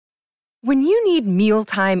When you need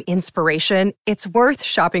mealtime inspiration, it's worth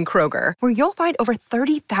shopping Kroger, where you'll find over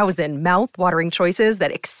 30,000 mouth-watering choices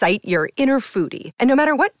that excite your inner foodie. And no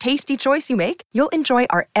matter what tasty choice you make, you'll enjoy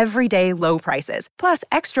our everyday low prices, plus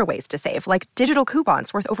extra ways to save, like digital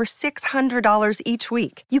coupons worth over $600 each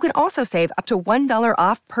week. You can also save up to $1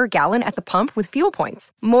 off per gallon at the pump with fuel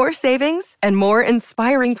points. More savings and more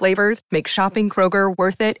inspiring flavors make shopping Kroger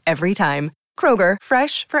worth it every time. Kroger,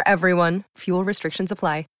 fresh for everyone. Fuel restrictions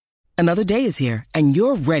apply. Another day is here, and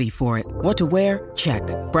you're ready for it. What to wear? Check.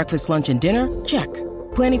 Breakfast, lunch, and dinner? Check.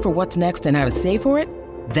 Planning for what's next and how to save for it?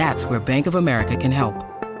 That's where Bank of America can help.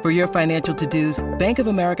 For your financial to-dos, Bank of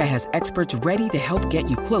America has experts ready to help get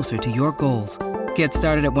you closer to your goals. Get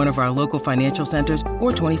started at one of our local financial centers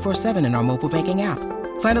or 24/7 in our mobile banking app.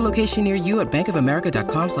 Find a location near you at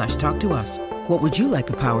bankofamerica.com/talktous. What would you like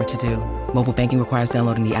the power to do? Mobile banking requires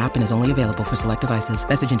downloading the app and is only available for select devices.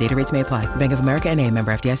 Message and data rates may apply. Bank of America N.A.,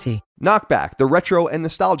 member FDIC. Knockback, the retro and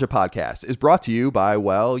nostalgia podcast, is brought to you by,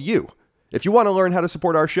 well, you. If you want to learn how to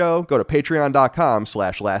support our show, go to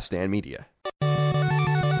patreon.com/laststandmedia.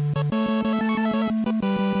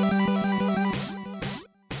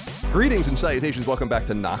 Greetings and salutations. Welcome back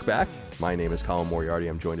to Knockback. My name is Colin Moriarty.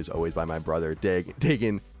 I'm joined as always by my brother,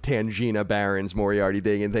 Dagan Tangina Barons Moriarty.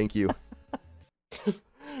 Dagan, thank you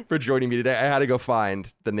for joining me today. I had to go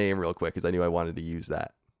find the name real quick because I knew I wanted to use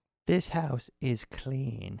that. This house is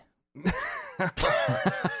clean.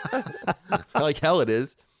 Like hell it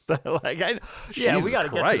is. We got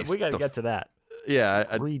to get to that. Yeah,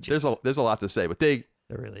 there's a lot to say, but Dig,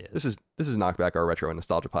 there really is. This is Knockback, our retro and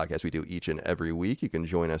nostalgia podcast we do each and every week. You can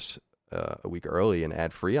join us a week early and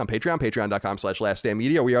ad free on Patreon,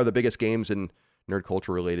 patreon.com/laststandmedia. We are the biggest games and nerd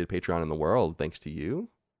culture related Patreon in the world. Thanks to you.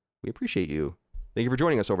 We appreciate you. Thank you for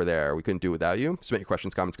joining us over there. We couldn't do it without you. Submit your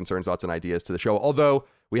questions, comments, concerns, thoughts, and ideas to the show. Although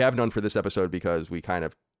we have none for this episode because we kind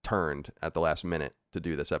of turned at the last minute to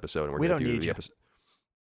do this episode, and we're going to do the episode.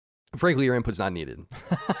 Frankly, your input's not needed.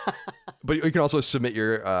 But you can also submit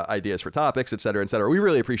your ideas for topics, et cetera, et cetera. We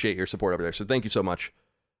really appreciate your support over there. So thank you so much.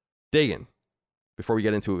 Dagan, before we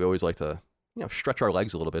get into it, we always like to stretch our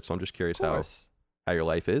legs a little bit. So I'm just curious how your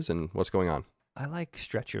life is and what's going on. I like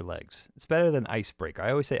stretch your legs. It's better than icebreaker.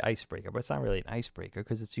 I always say icebreaker, but it's not really an icebreaker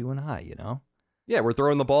because it's you and I, you know? Yeah, we're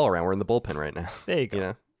throwing the ball around. We're in the bullpen right now. There you go. You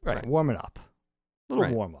know? Right, warming up. A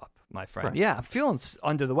little warm up, my friend. Right. Yeah, I'm feeling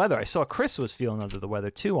under the weather. I saw Chris was feeling under the weather,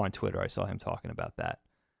 too, on Twitter. I saw him talking about that.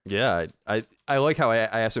 Yeah, I like how I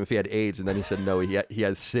asked him if he had AIDS, and then he said no, he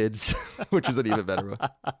has SIDS, which is an even better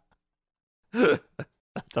one.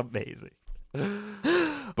 That's amazing.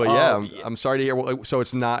 But yeah, I'm sorry to hear. So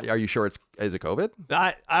it's not. Are you sure is it COVID?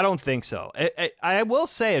 I don't think so. I will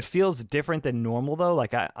say it feels different than normal though.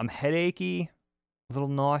 Like I'm headachy, a little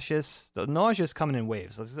nauseous. The nausea's coming in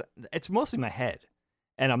waves. It's mostly my head,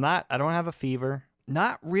 and I don't have a fever.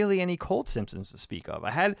 Not really any cold symptoms to speak of.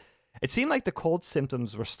 It seemed like the cold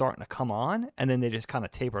symptoms were starting to come on, and then they just kind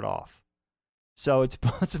of tapered off. So it's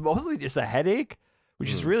mostly just a headache, which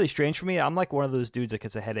is really strange for me. I'm like one of those dudes that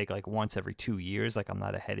gets a headache like once every 2 years. Like I'm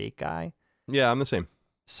not a headache guy. Yeah, I'm the same.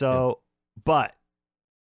 So, but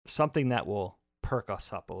something that will perk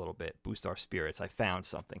us up a little bit, boost our spirits. I found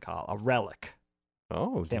something, Kyle, a relic.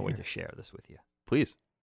 Oh, can't wait to share this with you. Please.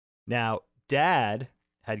 Now, Dad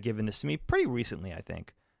had given this to me pretty recently, I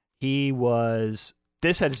think.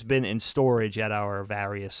 This has been in storage at our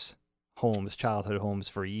various homes, childhood homes,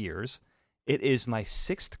 for years. It is my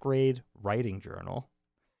 6th grade writing journal.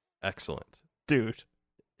 Excellent. Dude.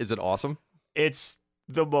 Is it awesome? It's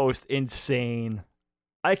the most insane.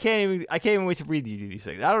 I can't even wait to read you these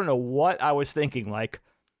things. I don't know what I was thinking. Like,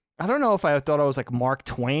 I don't know if I thought I was like Mark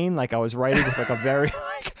Twain, like I was writing with like a very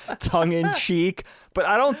like tongue-in-cheek, but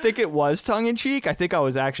I don't think it was tongue-in-cheek. I think I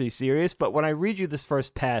was actually serious. But when I read you this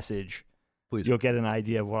first passage, please, you'll get an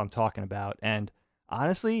idea of what I'm talking about. And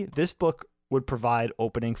honestly, this book would provide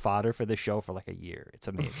opening fodder for the show for like a year. It's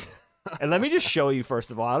amazing. And let me just show you, first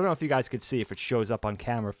of all. I don't know if you guys could see if it shows up on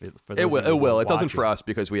camera for those It will. It doesn't watching. for us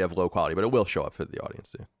because we have low quality, but it will show up for the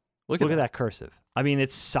audience too. Look at that cursive. I mean,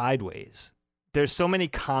 it's sideways. There's so many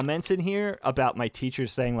comments in here about my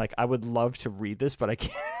teachers saying like, I would love to read this, but I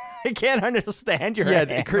can't understand your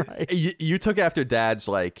handwriting. You took after Dad's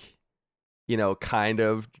like, kind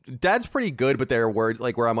of. Dad's pretty good, but there are words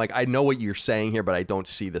like where I'm like, I know what you're saying here, but I don't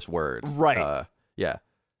see this word. Right. Yeah.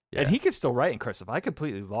 And he could still write in cursive. I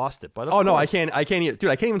completely lost it. But no, I can't. Dude,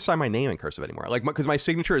 I can't even sign my name in cursive anymore. Like, because my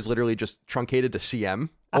signature is literally just truncated to CM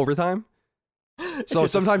over time. So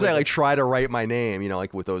sometimes I like try to write my name,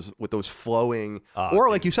 like with those flowing, or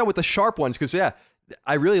like you said with the sharp ones. Because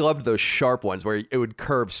I really loved those sharp ones where it would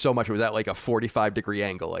curve so much. It was at like a 45-degree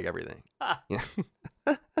angle, like everything.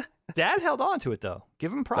 Dad Dad held on to it, though.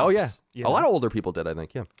 Give him props. Oh, yeah. You A lot know? of older people did, I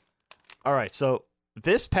think, yeah. All right, so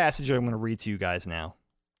this passage I'm going to read to you guys now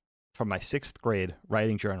from my 6th grade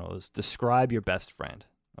writing journal is describe your best friend,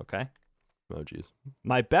 okay? Oh, geez.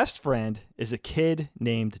 My best friend is a kid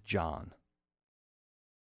named John.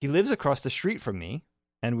 He lives across the street from me,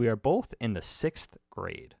 and we are both in the 6th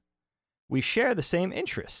grade. We share the same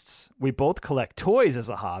interests. We both collect toys as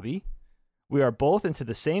a hobby. We are both into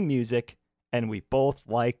the same music, and we both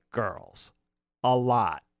like girls. A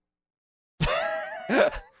lot.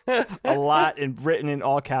 A lot, written in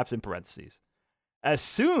all caps and parentheses. As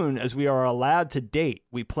soon as we are allowed to date,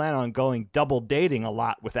 we plan on going double dating a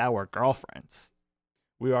lot with our girlfriends.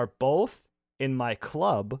 We are both in my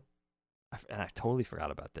club, and I totally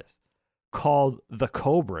forgot about this, called the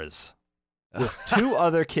Cobras, with 2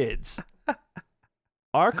 other kids.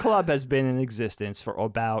 Our club has been in existence for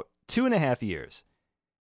about 2.5 years.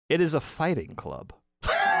 It is a fighting club.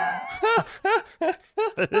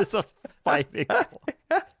 It is a fighting club.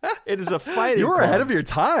 It is a fighting You were club. ahead of your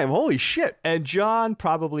time. Holy shit. And John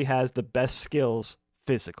probably has the best skills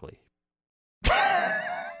physically.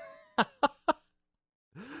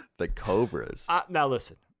 The Cobras. Now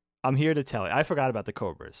listen, I'm here to tell you. I forgot about the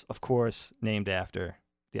Cobras. Of course, named after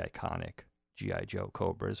the iconic G.I. Joe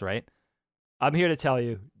Cobras, right? I'm here to tell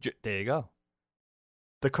you, there you go.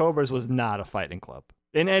 The Cobras was not a fighting club.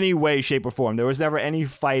 In any way, shape, or form. There was never any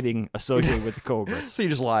fighting associated with the Cobras. So you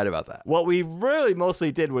just lied about that. What we really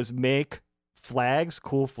mostly did was make flags,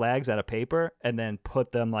 cool flags out of paper, and then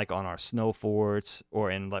put them like on our snow forts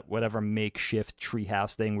or in like whatever makeshift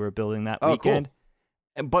treehouse thing we were building that weekend.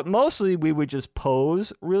 Cool. But mostly we would just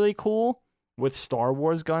pose really cool with Star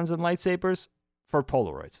Wars guns and lightsabers for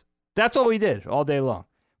Polaroids. That's all we did all day long.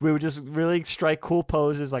 We would just really strike cool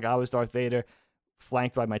poses like I was Darth Vader,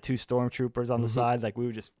 flanked by my 2 stormtroopers on the side. Like we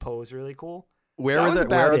would just pose really cool. Where are those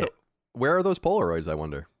Polaroids, I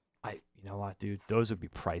wonder? You know what, dude? Those would be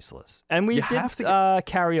priceless. And we did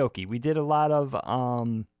karaoke. We did a lot of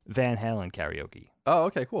Van Halen karaoke. Oh,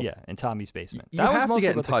 okay, cool. Yeah, in Tommy's basement. You have to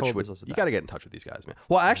get in touch with. You got to get in touch with these guys, man.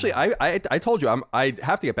 Well, actually, I told you I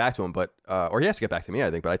have to get back to him, but or he has to get back to me, I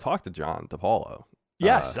think. But I talked to John DePaulo.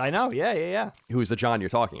 Yes, I know. Yeah. Who's the John you're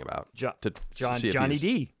talking about? Johnny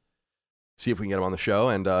D. See if we can get him on the show.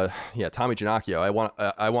 And Tommy Giannacchio.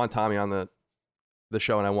 I want Tommy on the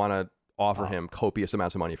show, and I want to offer him copious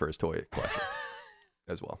amounts of money for his toy collection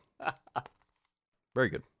as well. Very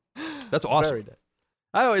good. That's awesome. Very good.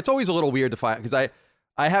 I know it's always a little weird to find because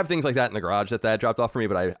I have things like that in the garage that Dad dropped off for me,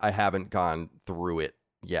 but I haven't gone through it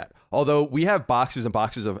yet. Although we have boxes and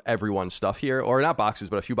boxes of everyone's stuff here, or not boxes,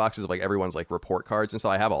 but a few boxes of like everyone's like report cards and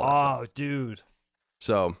stuff. I have all that stuff. Oh, dude.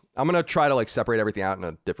 So I'm gonna try to like separate everything out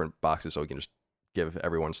into different boxes so we can just give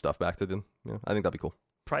everyone's stuff back to them. Yeah, I think that'd be cool.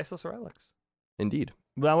 Priceless relics. Indeed.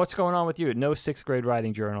 Now, what's going on with you? No 6th grade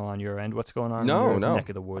writing journal on your end. What's going on in your neck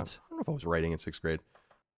of the woods? I don't know if I was writing in 6th grade.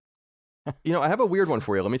 I have a weird one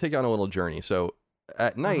for you. Let me take you on a little journey. So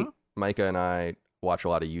at night, Micah and I watch a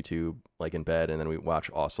lot of YouTube, like in bed, and then we watch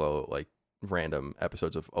also like random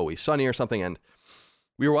episodes of Always Sunny or something. And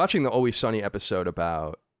we were watching the Always Sunny episode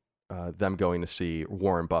about them going to see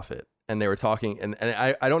Warren Buffett. And they were talking, and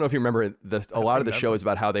I don't know if you remember, a lot of the show is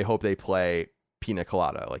about how they hope they play Pina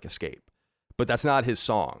Colada, like Escape. But that's not his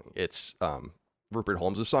song. It's Rupert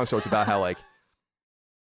Holmes' song. So it's about how like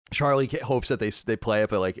Charlie hopes that they play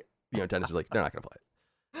it, but like, Dennis is like, they're not going to play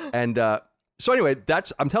it. And so anyway,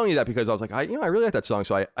 I'm telling you that because I was like, I really like that song.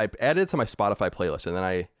 So I added it to my Spotify playlist, and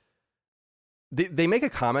then they make a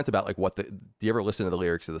comment about like do you ever listen to the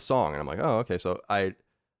lyrics of the song? And I'm like, oh, okay. So I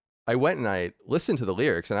went and I listened to the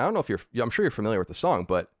lyrics, and I don't know if I'm sure you're familiar with the song,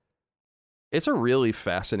 but it's a really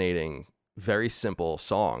fascinating, very simple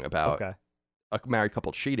song about a married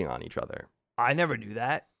couple cheating on each other. I never knew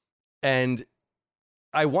that. And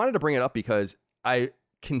I wanted to bring it up because I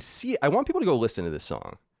want people to go listen to this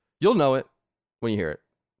song. You'll know it when you hear it.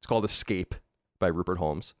 It's called Escape by Rupert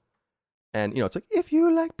Holmes. And, it's like, if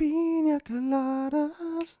you like pina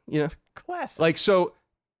coladas, classic. Like, so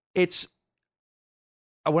it's,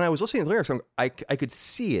 when I was listening to the lyrics, I could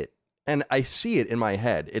see it, and I see it in my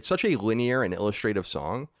head. It's such a linear and illustrative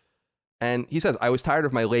song. And he says, I was tired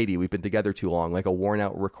of my lady. We've been together too long, like a worn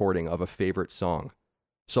out recording of a favorite song.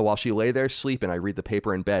 So while she lay there sleeping, I read the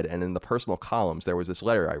paper in bed, and in the personal columns, there was this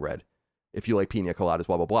letter I read. If you like pina coladas,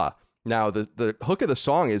 blah, blah, blah. Now, the hook of the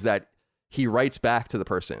song is that he writes back to the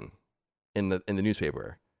person in the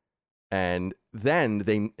newspaper. And then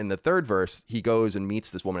in the third verse, he goes and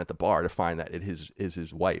meets this woman at the bar to find that it is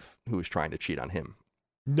his wife who is trying to cheat on him.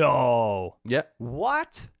 No. Yeah.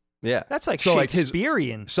 What? Yeah. That's like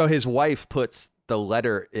Shakespearean. So his wife puts the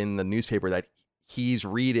letter in the newspaper that he's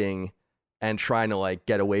reading and trying to like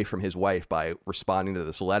get away from his wife by responding to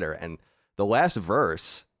this letter. And the last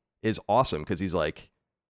verse is awesome because he's like,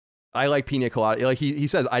 I like pina colada. Like he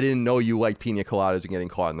says, I didn't know you liked pina coladas and getting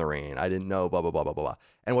caught in the rain. I didn't know blah, blah, blah, blah, blah, blah.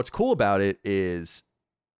 And what's cool about it is,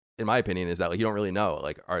 in my opinion, is that like you don't really know.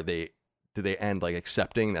 Like, do they end like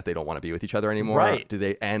accepting that they don't want to be with each other anymore? Right. Do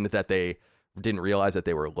they end that they didn't realize that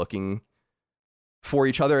they were looking for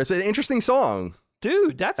each other? It's an interesting song.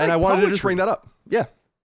 Dude, that's and like I wanted poetry. to just bring that up. Yeah.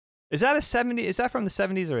 Is that is that from the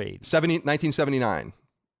 70s or 80s? 1979.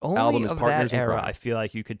 Only album is of Partners that in era, Crime. I feel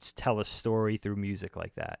like you could tell a story through music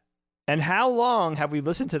like that. And how long have we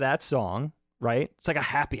listened to that song, right? It's like a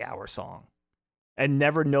happy hour song. And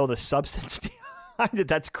never know the substance behind it.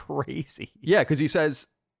 That's crazy. Yeah, because he says,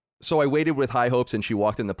 so I waited with high hopes and she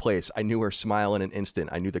walked in the place. I knew her smile in an instant.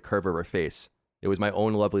 I knew the curve of her face. It was my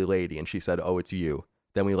own lovely lady. And she said, oh, it's you.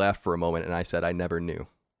 Then we laughed for a moment and I said, I never knew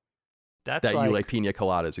That's that like, you like pina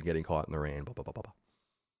coladas and getting caught in the rain. Blah, blah, blah, blah, blah.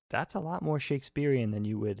 That's a lot more Shakespearean than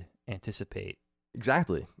you would anticipate.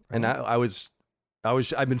 Exactly. And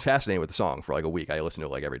I've been fascinated with the song for like a week. I listen to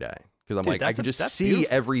it like every day because I'm like, I can just see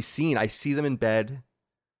beautiful. every scene. I see them in bed.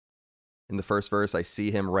 In the first verse, I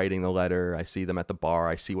see him writing the letter. I see them at the bar.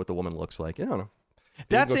 I see what the woman looks like. I don't know.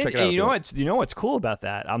 That's it. And Out. you know what's cool about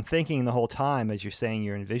that? I'm thinking the whole time as you're saying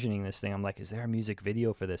you're envisioning this thing, I'm like, is there a music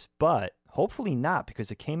video for this? But hopefully not, because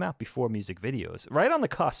it came out before music videos. Right on the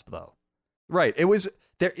cusp, though. Right. It was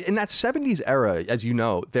there in that 70s era, as you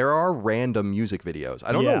know, there are random music videos.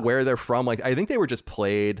 I don't know where they're from. Like, I think they were just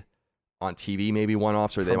played on TV, maybe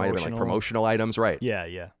one-offs, or they might have been like promotional items. Right. Yeah,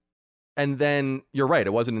 yeah. And then you're right.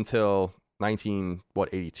 It wasn't until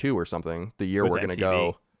 82 or something, the year we're going to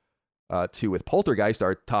go to with Poltergeist,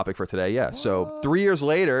 our topic for today. Yeah. So 3 years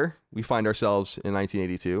later, we find ourselves in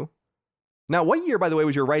 1982. Now, what year, by the way,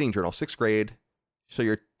 was your writing journal? 6th grade. So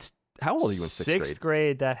you're, how old are you in 6th grade? 6th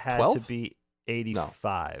grade, that had 12? to be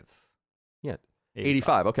 85. No. Yeah.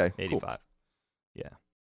 85. Okay. 85. Cool. Yeah.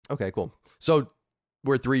 Okay, cool. So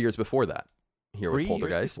we're 3 years before that here with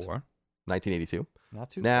Poltergeist. 1982. Not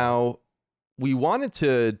too Now, we wanted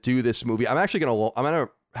to do this movie. I'm gonna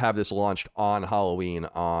have this launched on Halloween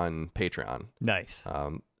on Patreon. Nice.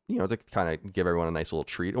 To kind of give everyone a nice little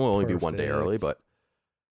treat. It will only be one day early, but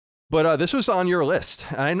this was on your list.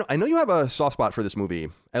 And I know you have a soft spot for this movie.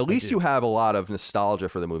 At least you have a lot of nostalgia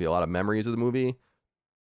for the movie, a lot of memories of the movie.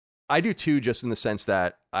 I do too, just in the sense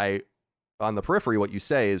that on the periphery, what you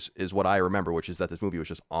say is what I remember, which is that this movie was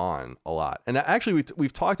just on a lot. And actually,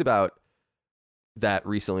 we've talked about that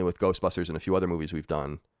recently with Ghostbusters and a few other movies we've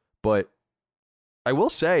done. But I will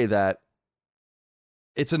say that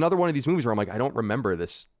it's another one of these movies where I'm like, I don't remember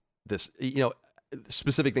this,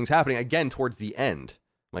 specific things happening again towards the end.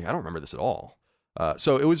 I'm like, I don't remember this at all.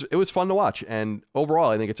 So it was fun to watch. And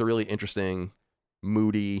overall, I think it's a really interesting,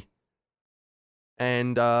 moody,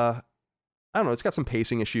 and I don't know, it's got some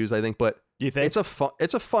pacing issues, I think, but you think it's a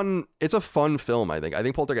fun film. I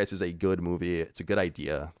think Poltergeist is a good movie. It's a good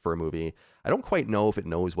idea for a movie. I don't quite know if it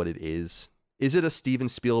knows what it is. Is it a Steven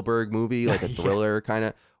Spielberg movie, like a thriller kind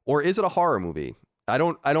of, or is it a horror movie? I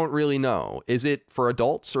don't really know. Is it for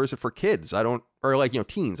adults or is it for kids?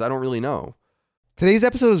 Teens. I don't really know. Today's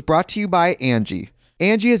episode is brought to you by Angie.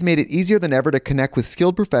 Angie has made it easier than ever to connect with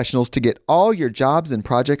skilled professionals to get all your jobs and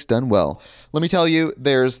projects done well. Let me tell you,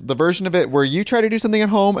 there's the version of it where you try to do something at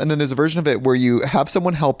home, and then there's a version of it where you have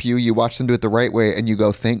someone help you, you watch them do it the right way, and you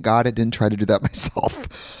go, thank God I didn't try to do that myself.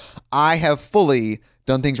 I have fully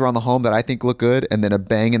done things around the home that I think look good, and then a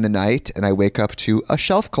bang in the night, and I wake up to a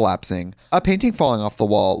shelf collapsing, a painting falling off the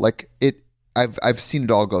wall. I've seen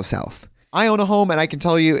it all go south. I own a home, and I can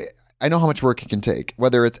tell you, I know how much work it can take.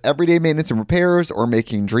 Whether it's everyday maintenance and repairs or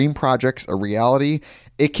making dream projects a reality,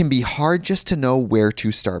 it can be hard just to know where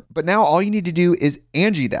to start. But now all you need to do is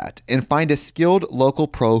Angie that and find a skilled local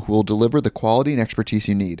pro who will deliver the quality and expertise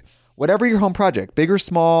you need. Whatever your home project, big or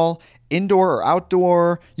small, indoor or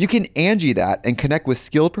outdoor, you can Angie that and connect with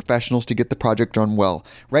skilled professionals to get the project done well.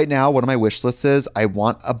 Right now, one of my wish lists is I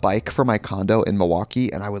want a bike for my condo in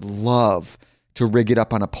Milwaukee, and I would love to rig it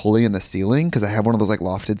up on a pulley in the ceiling because I have one of those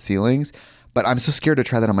lofted ceilings, but I'm so scared to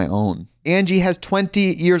try that on my own. Angie has 20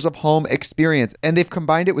 years of home experience, and they've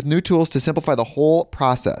combined it with new tools to simplify the whole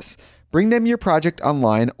process. Bring them your project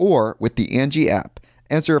online or with the Angie app.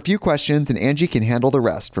 Answer a few questions and Angie can handle the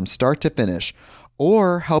rest from start to finish,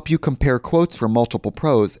 or help you compare quotes from multiple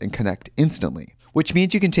pros and connect instantly, which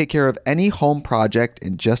means you can take care of any home project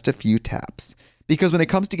in just a few taps. Because when it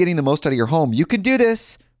comes to getting the most out of your home, you can do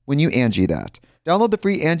this when you Angie that. Download the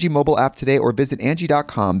free Angie mobile app today or visit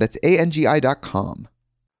Angie.com. That's ANGI.com.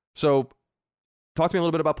 So talk to me a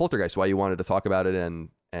little bit about Poltergeist, why you wanted to talk about it, and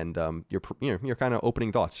and your kind of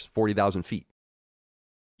opening thoughts. 40,000 feet.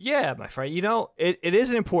 Yeah, my friend. It is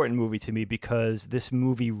an important movie to me because this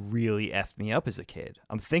movie really effed me up as a kid.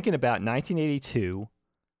 I'm thinking about 1982.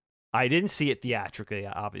 I didn't see it theatrically,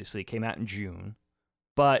 obviously. It came out in June.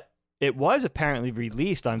 But it was apparently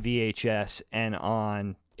released on VHS and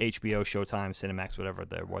on HBO, Showtime, Cinemax, whatever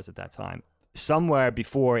there was at that time, somewhere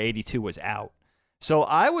before 82 was out. So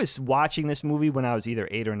I was watching this movie when I was either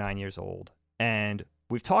 8 or 9 years old. And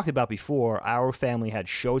we've talked about before, our family had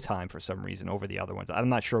Showtime for some reason over the other ones. I'm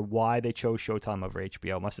not sure why they chose Showtime over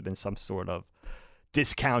HBO. It must have been some sort of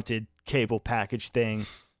discounted cable package thing.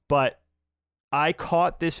 But I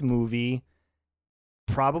caught this movie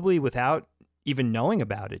probably without even knowing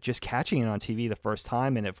about it, just catching it on TV the first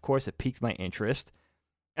time. And of course, it piqued my interest.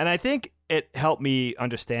 And I think it helped me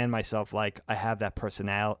understand myself. Like, I have that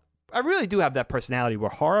personality. I really do have that personality where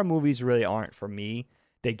horror movies really aren't for me.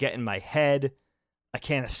 They get in my head. I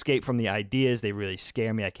can't escape from the ideas. They really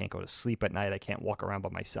scare me. I can't go to sleep at night. I can't walk around by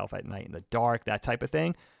myself at night in the dark, that type of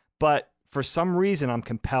thing. But for some reason, I'm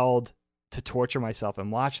compelled to torture myself and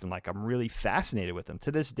watch them. Like, I'm really fascinated with them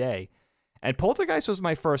to this day. And Poltergeist was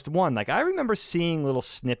my first one. Like, I remember seeing little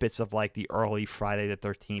snippets of like the early Friday the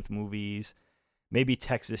 13th movies, maybe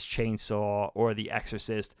Texas Chainsaw or The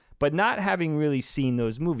Exorcist, but not having really seen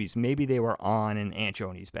those movies. Maybe they were on in Aunt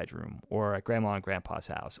Joni's bedroom or at Grandma and Grandpa's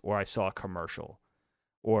house, or I saw a commercial,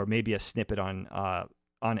 or maybe a snippet on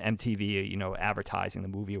MTV, advertising the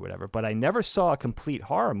movie or whatever. But I never saw a complete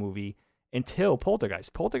horror movie until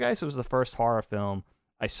Poltergeist. Poltergeist was the first horror film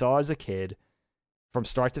I saw as a kid from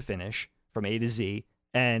start to finish, from A to Z.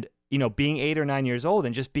 And, being 8 or 9 years old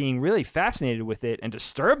and just being really fascinated with it and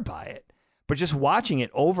disturbed by it, but just watching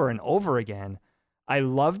it over and over again, I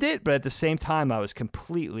loved it. But at the same time, I was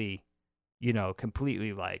completely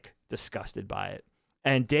like disgusted by it.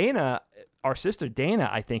 And Dana, our sister Dana,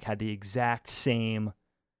 I think had the exact same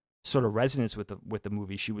sort of resonance with the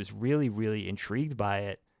movie. She was really, really intrigued by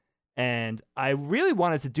it. And I really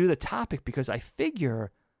wanted to do the topic because I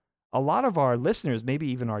figure a lot of our listeners, maybe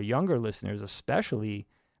even our younger listeners especially,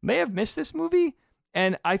 may have missed this movie.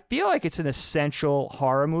 And I feel like it's an essential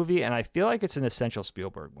horror movie, and I feel like it's an essential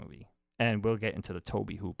Spielberg movie. And we'll get into the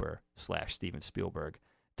Tobe Hooper / Steven Spielberg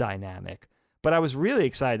dynamic. But I was really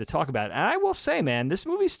excited to talk about it. And I will say, man, this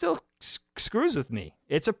movie still screws with me.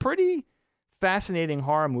 It's a pretty fascinating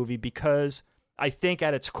horror movie because I think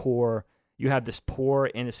at its core, you have this poor,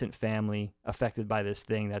 innocent family affected by this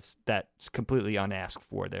thing that's completely unasked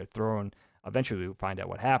for. They're thrown, eventually we'll find out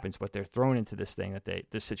what happens, but they're thrown into this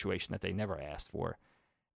situation that they never asked for.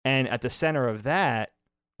 And at the center of that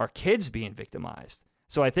are kids being victimized.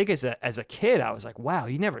 So I think as a kid, I was like, wow,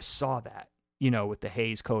 you never saw that, with the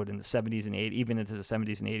Hays Code in the 70s and 80s, even into the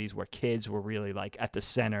 70s and 80s, where kids were really like at the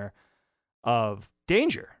center of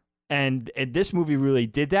danger. And this movie really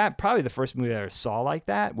did that. Probably the first movie I ever saw like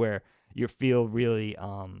that, where you really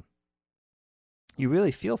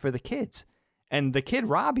feel for the kids. And the kid,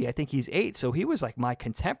 Robbie, I think he's 8, so he was like my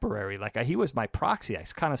contemporary. Like, he was my proxy. I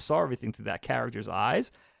kind of saw everything through that character's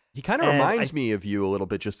eyes. He kind of reminds me of you a little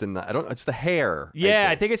bit, just in it's the hair. Yeah,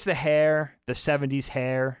 I think it's the hair, the 70s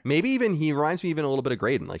hair. Maybe even he reminds me even a little bit of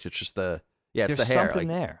Graydon. Like, it's just it's There's the hair. Something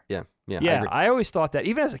there. Yeah. Yeah, I always thought that.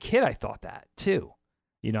 Even as a kid, I thought that too.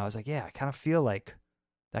 I was like, yeah, I kind of feel like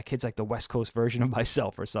that kid's like the West Coast version of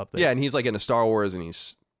myself or something. Yeah, and he's like into Star Wars, and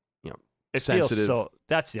he's it sensitive. Feels so.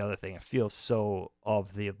 That's the other thing. It feels so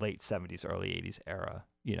of the late 70s, early 80s era.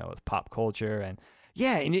 With pop culture and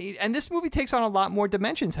and this movie takes on a lot more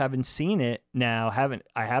dimensions. Haven't seen it now.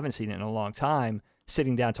 I haven't seen it in a long time.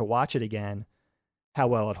 Sitting down to watch it again, how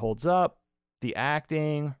well it holds up, the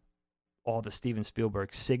acting, all the Steven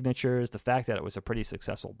Spielberg signatures, the fact that it was a pretty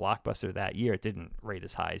successful blockbuster that year. It didn't rate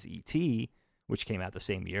as high as E.T., which came out the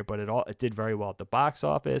same year, but it did very well at the box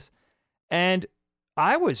office. And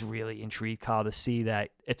I was really intrigued, Kyle, to see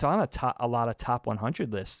that it's on a lot of top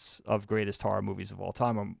 100 lists of greatest horror movies of all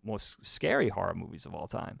time, or most scary horror movies of all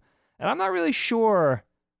time. And I'm not really sure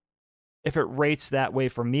if it rates that way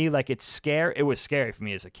for me. Like, it was scary for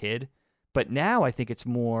me as a kid, but now I think it's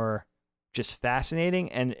more just fascinating,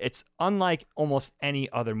 and it's unlike almost any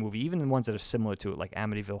other movie, even the ones that are similar to it, like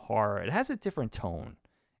Amityville Horror. It has a different tone.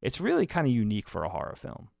 It's really kind of unique for a horror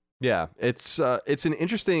film. Yeah, it's an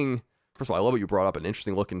interesting. First of all, I love what you brought up, an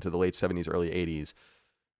interesting look into the late 70s, early 80s.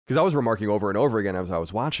 Because I was remarking over and over again as I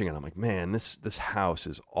was watching it. I'm like, man, this house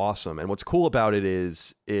is awesome. And what's cool about it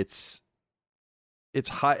is it's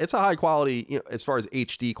high. It's a high quality, as far as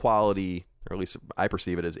HD quality, or at least I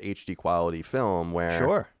perceive it as HD quality film,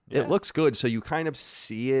 where it looks good. So you kind of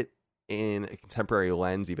see it in a contemporary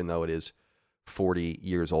lens, even though it is 40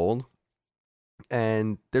 years old.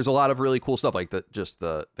 And there's a lot of really cool stuff, like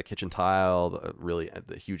the kitchen tile,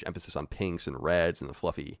 the huge emphasis on pinks and reds and the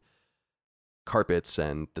fluffy carpets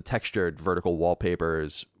and the textured vertical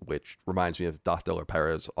wallpapers, which reminds me of Dr.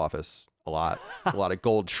 LaPera's office a lot. A lot of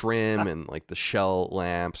gold trim and like the shell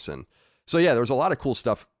lamps. And so, yeah, there was a lot of cool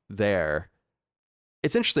stuff there.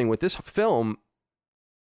 It's interesting with this film,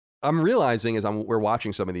 I'm realizing as we're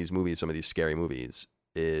watching some of these movies, some of these scary movies,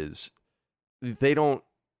 is they don't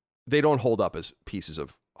hold up as pieces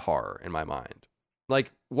of horror in my mind.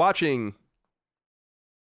 Like watching,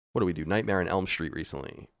 what do we do? Nightmare on Elm Street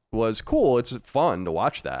recently was cool. It's fun to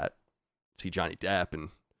watch that, see Johnny Depp and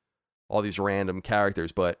all these random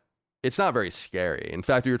characters, but it's not very scary. In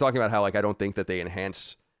fact, we were talking about how like I don't think that they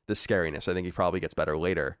enhance the scariness. I think he probably gets better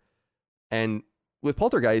later. And with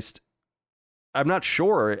Poltergeist, I'm not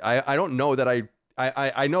sure. I don't know that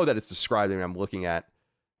I know that it's described. I mean, I'm looking at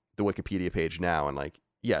the Wikipedia page now, and like,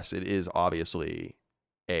 yes, it is obviously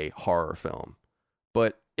a horror film,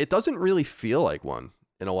 but it doesn't really feel like one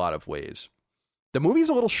in a lot of ways. The movie's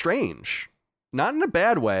a little strange, not in a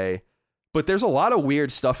bad way, but there's a lot of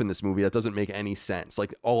weird stuff in this movie that doesn't make any sense.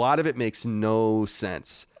 Like a lot of it makes no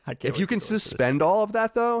sense. If you can suspend all of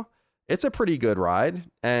that, though, it's a pretty good ride,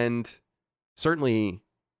 and certainly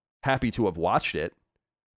happy to have watched it.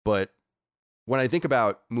 But when I think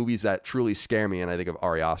about movies that truly scare me, and I think of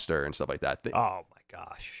Ari Aster and stuff like that, oh my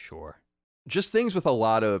gosh, sure, just things with a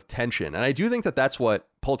lot of tension. And I do think that that's what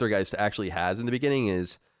Poltergeist actually has in the beginning,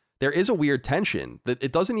 is there is a weird tension that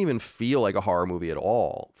it doesn't even feel like a horror movie at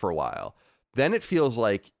all for a while. Then it feels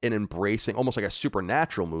like an embracing, almost like a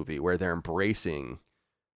supernatural movie where they're embracing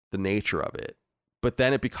the nature of it. But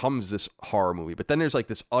then it becomes this horror movie. But then there's like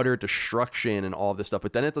this utter destruction and all this stuff.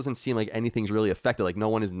 But then it doesn't seem like anything's really affected. Like no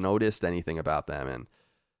one has noticed anything about them. And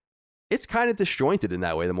it's kind of disjointed in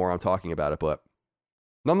that way the more I'm talking about it. But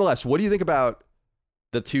nonetheless, what do you think about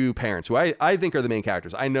the two parents who I think are the main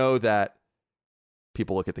characters? I know that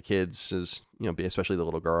people look at the kids as, you know, especially the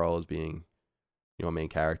little girl as being, you know, a main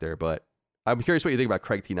character. But I'm curious what you think about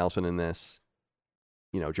Craig T. Nelson in this.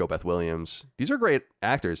 You know, Joe Beth Williams. These are great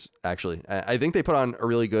actors, actually. I think they put on a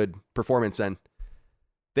really good performance, and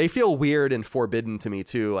they feel weird and forbidden to me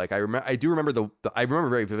too. Like I do remember I remember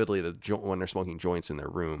very vividly when they're smoking joints in their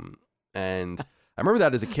room, and I remember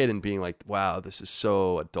that as a kid and being like, "Wow, this is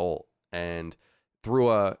so adult." And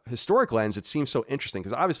through a historic lens, it seems so interesting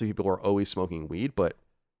because obviously people were always smoking weed, but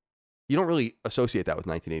you don't really associate that with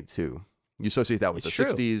 1982. You associate that with the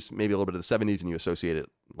 60s, maybe a little bit of the 70s, and you associate it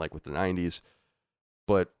like with the 90s.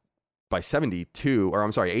 But by 82,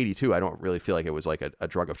 I don't really feel like it was like a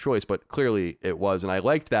drug of choice, but clearly it was. And I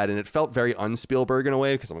liked that. And it felt very un-Spielberg in a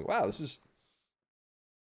way, because I'm like, wow, it's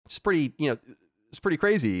pretty, you know, it's pretty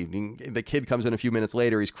crazy. The kid comes in a few minutes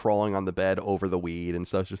later, he's crawling on the bed over the weed and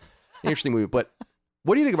stuff. Just an interesting movie. But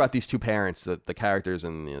what do you think about these two parents, the characters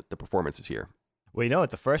and the performances here? Well, you know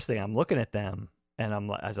what? The first thing, I'm looking at them,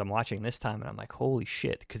 and as I'm watching this time, and I'm like, holy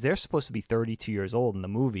shit, because they're supposed to be 32 years old in the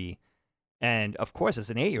movie. And of course, as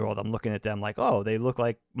an 8-year-old, I'm looking at them like, oh, they look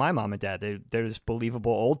like my mom and dad. They're just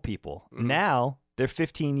believable old people. Mm-hmm. Now they're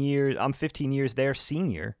 15 years. I'm 15 years their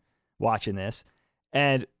senior watching this.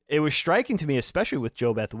 And it was striking to me, especially with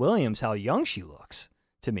Jo Beth Williams, how young she looks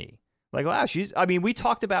to me. Like, wow, we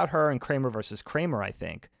talked about her in Kramer versus Kramer, I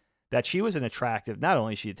think, that she was an attractive, not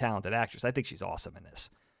only is she a talented actress, I think she's awesome in this,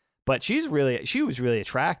 but she was really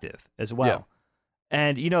attractive as well. Yeah.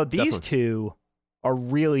 And, you know, these two are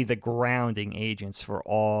really the grounding agents for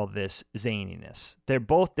all this zaniness. They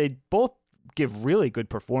both give really good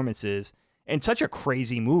performances in such a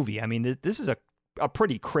crazy movie. I mean, this is a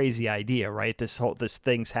pretty crazy idea, right? This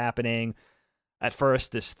thing's happening. At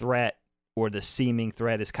first, this threat or the seeming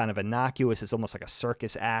threat is kind of innocuous. It's almost like a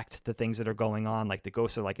circus act, the things that are going on. Like the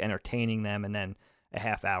ghosts are like entertaining them, and then a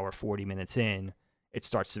half hour, 40 minutes in, it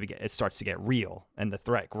starts to get real, and the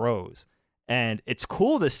threat grows. And it's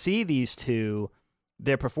cool to see these two.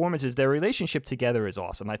 Their performances, their relationship together is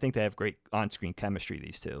awesome. I think they have great on-screen chemistry,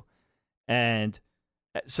 these two. And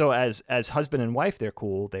so as husband and wife, they're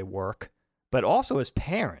cool, they work, but also as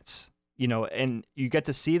parents, you know, and you get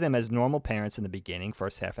to see them as normal parents in the beginning,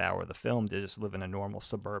 first half hour of the film. They're just living a normal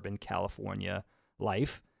suburban California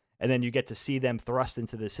life. And then you get to see them thrust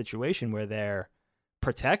into this situation where they're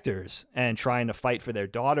protectors and trying to fight for their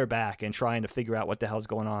daughter back and trying to figure out what the hell's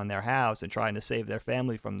going on in their house and trying to save their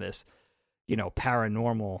family from this, you know,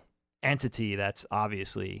 paranormal entity that's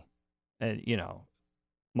obviously, you know,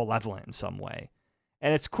 malevolent in some way.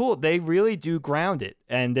 And it's cool. They really do ground it.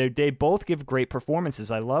 And they both give great performances.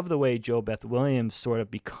 I love the way Jo Beth Williams sort of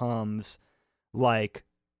becomes like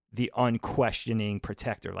the unquestioning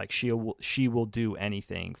protector. Like she will do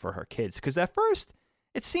anything for her kids. Because at first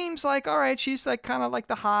it seems like, all right, she's like kind of like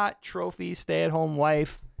the hot trophy stay-at-home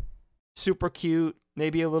wife, super cute,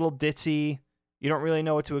 maybe a little ditzy. You don't really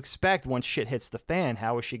know what to expect once shit hits the fan.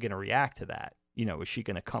 How is she going to react to that? You know, is she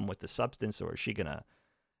going to come with the substance, or is she going to,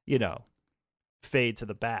 you know, fade to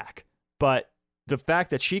the back? But the fact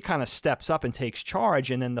that she kind of steps up and takes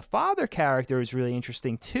charge, and then the father character is really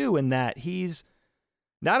interesting too, in that he's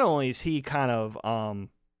not only is he kind of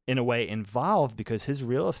in a way involved because his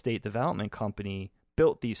real estate development company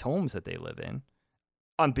built these homes that they live in.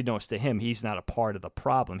 Unbeknownst to him, he's not a part of the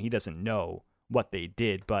problem. He doesn't know what they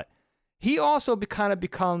did, but he also kind of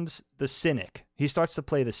becomes the cynic. He starts to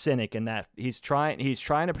play the cynic in that he's trying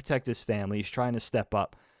to protect his family. He's trying to step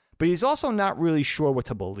up, but he's also not really sure what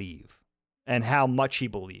to believe and how much he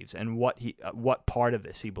believes and what part of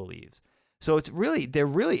this he believes. So they're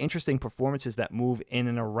really interesting performances that move in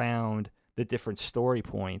and around the different story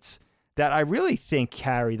points that I really think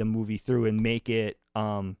carry the movie through and make it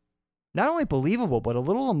not only believable, but a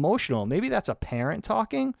little emotional. Maybe that's a parent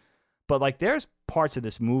talking, but like there's parts of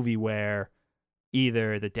this movie where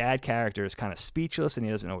either the dad character is kind of speechless and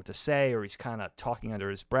he doesn't know what to say, or he's kind of talking under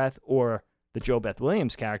his breath, or the Jo Beth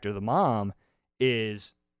Williams character, the mom,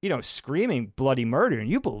 is, you know, screaming bloody murder, and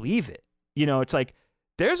you believe it. You know, it's like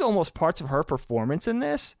there's almost parts of her performance in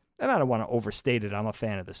this, and I don't want to overstate it. I'm a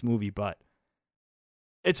fan of this movie, but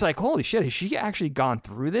it's like, holy shit, has she actually gone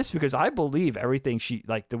through this? Because I believe everything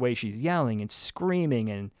like the way she's yelling and screaming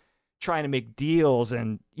and trying to make deals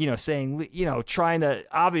and, you know, saying, you know, trying to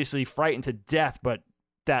obviously frighten to death, but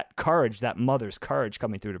that courage, that mother's courage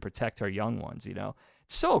coming through to protect her young ones, you know.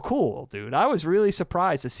 It's so cool, dude. I was really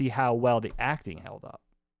surprised to see how well the acting held up.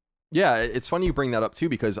 Yeah, it's funny you bring that up too,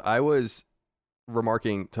 because I was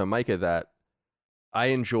remarking to Micah that I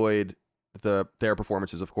enjoyed their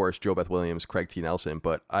performances, of course, Jo Beth Williams, Craig T. Nelson,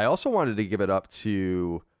 but I also wanted to give it up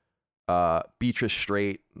to Beatrice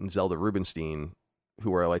Straight and Zelda Rubinstein,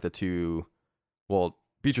 who are like the two. Well,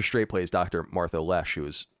 Beatrice Straight plays Dr. Martha Lesh, who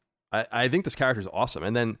is, I think this character is awesome,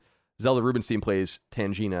 and then Zelda Rubinstein plays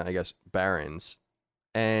Tangina, I guess, Barons,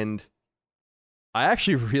 and I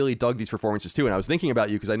actually really dug these performances too, and I was thinking about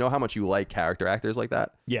you because I know how much you like character actors like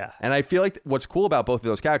that. Yeah. And I feel like what's cool about both of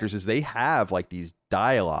those characters is they have like these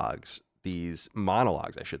dialogues, these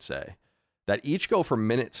monologues, I should say, that each go for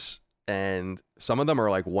minutes, and some of them are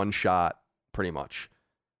like one shot pretty much.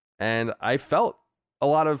 And I felt a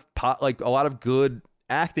lot of good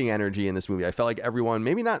acting energy in this movie. I felt like everyone,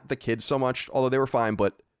 maybe not the kids so much, although they were fine,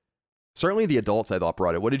 but certainly the adults I thought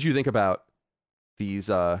brought it. What did you think about these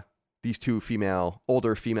two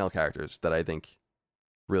older female characters that I think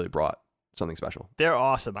really brought something special? They're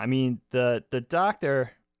awesome. I mean, the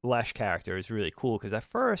Dr. Lesh character is really cool because at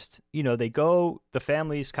first, you know, the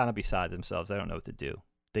family's kind of beside themselves. They don't know what to do.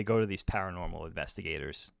 They go to these paranormal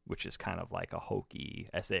investigators, which is kind of like a hokey,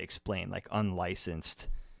 as they explain, like unlicensed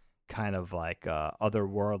kind of like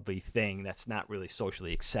otherworldly thing that's not really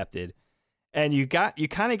socially accepted. And you kind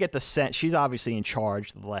of get the sense she's obviously in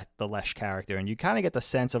charge, the Lesh character, and you kind of get the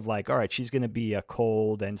sense of like, all right, she's going to be a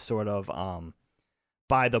cold and sort of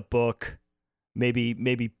by the book,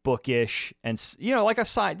 maybe bookish, and, you know, like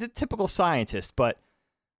the typical scientist. But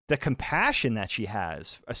the compassion that she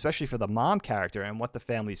has, especially for the mom character and what the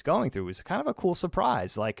family's going through, is kind of a cool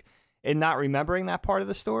surprise. Like, in not remembering that part of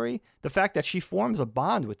the story, the fact that she forms a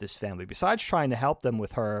bond with this family, besides trying to help them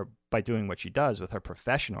with her by doing what she does with her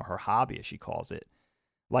profession or her hobby, as she calls it.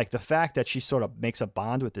 Like the fact that she sort of makes a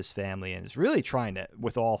bond with this family and is really trying to,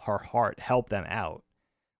 with all her heart, help them out,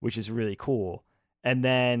 which is really cool. And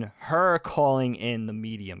then her calling in the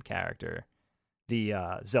medium character, the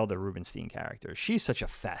Zelda Rubinstein character. She's such a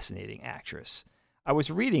fascinating actress. I was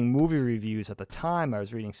reading movie reviews at the time. I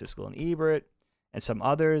was reading Siskel and Ebert and some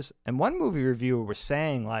others. And one movie reviewer was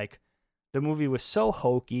saying like the movie was so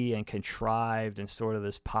hokey and contrived and sort of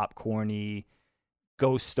this popcorny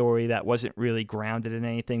ghost story that wasn't really grounded in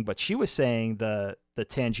anything. But she was saying the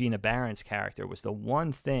Tangina Barron's character was the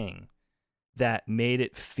one thing that made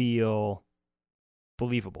it feel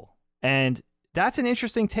believable. And that's an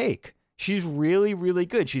interesting take. She's really, really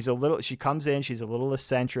good. She comes in, she's a little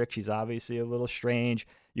eccentric. She's obviously a little strange.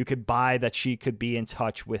 You could buy that she could be in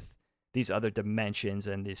touch with these other dimensions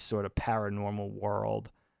and this sort of paranormal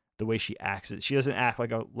world. The way she acts, she doesn't act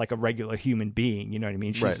like a regular human being. You know what I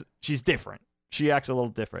mean? She's different. She acts a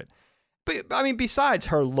little different. But I mean, besides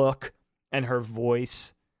her look and her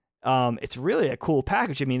voice, it's really a cool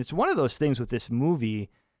package. I mean, it's one of those things with this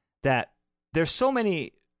movie that there's so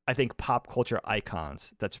many, I think, pop culture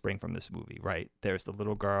icons that spring from this movie, right? There's the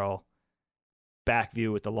little girl back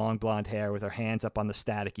view with the long blonde hair with her hands up on the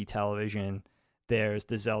staticky television. There's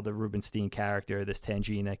the Zelda Rubinstein character, this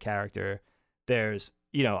Tangina character. There's,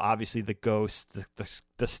 obviously the ghost,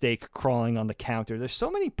 the steak crawling on the counter. There's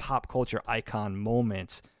so many pop culture icon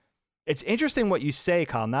moments. It's interesting what you say,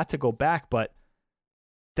 Kyle, not to go back, but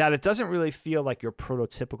that it doesn't really feel like your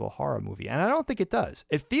prototypical horror movie. And I don't think it does.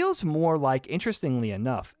 It feels more like, interestingly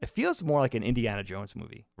enough, it feels more like an Indiana Jones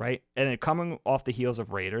movie, right? And it coming off the heels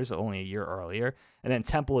of Raiders only a year earlier, and then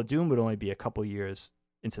Temple of Doom would only be a couple years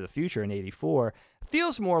into the future in 1984.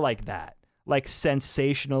 Feels more like that, like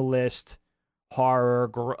sensationalist horror,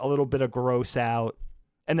 a little bit of gross out,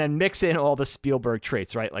 and then mix in all the Spielberg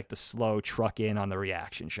traits, right? Like the slow truck in on the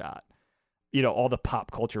reaction shot, all the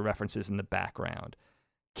pop culture references in the background.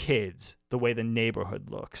 Kids, the way the neighborhood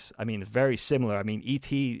looks. I mean, very similar. I mean,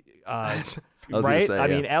 E.T., right? I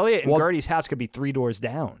mean, Elliot and Gertie's house could be 3 doors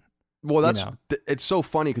down. Well, it's so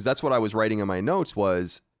funny because that's what I was writing in my notes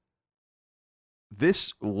was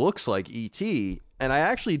this looks like E.T., and I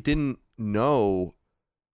actually didn't know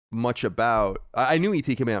much about... I knew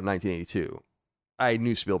E.T. came out in 1982. I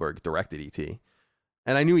knew Spielberg directed E.T.,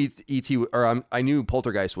 and I knew E.T., or I knew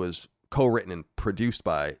Poltergeist was co-written and produced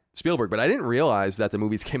by Spielberg, but I didn't realize that the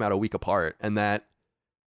movies came out a week apart, and that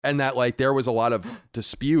like there was a lot of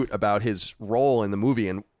dispute about his role in the movie,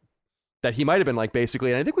 and that he might have been like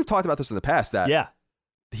basically, and I think we've talked about this in the past, that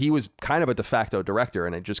he was kind of a de facto director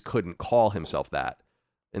and it just couldn't call himself that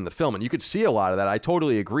in the film. And you could see a lot of that. I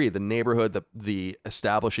totally agree. The neighborhood, the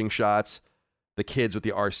establishing shots, the kids with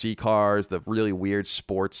the RC cars, the really weird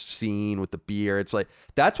sports scene with the beer. It's like,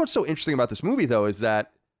 that's what's so interesting about this movie though, is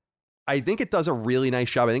that I think it does a really nice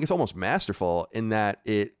job. I think it's almost masterful in that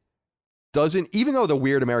it doesn't, even though the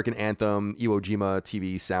weird American anthem, Iwo Jima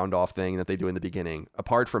TV sound off thing that they do in the beginning,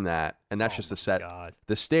 apart from that, and that's just the set,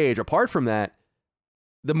 the stage, apart from that,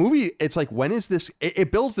 the movie, it's like, when is this,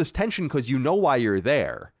 it builds this tension because you know why you're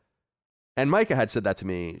there. And Micah had said that to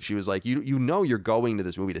me. She was like, you know you're going to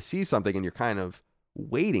this movie to see something and you're kind of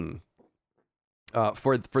waiting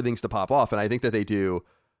for things to pop off. And I think that they do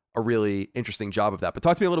a really interesting job of that. But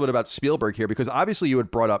talk to me a little bit about Spielberg here, because obviously you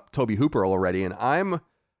had brought up Tobe Hooper already, and I'm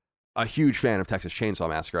a huge fan of Texas Chainsaw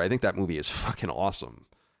Massacre. I think that movie is fucking awesome.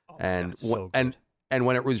 And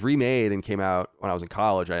when it was remade and came out when I was in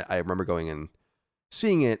college, I remember going and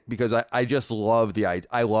seeing it because I just love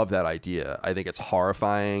I love that idea. I think it's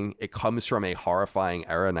horrifying. It comes from a horrifying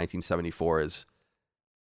era. 1974 is,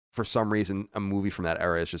 for some reason, a movie from that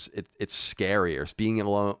era is just it's scarier. It's being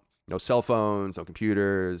alone. No cell phones, no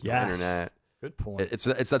computers, no internet. Good point. It's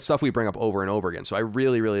that stuff we bring up over and over again. So I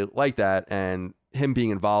really, really like that. And him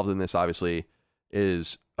being involved in this obviously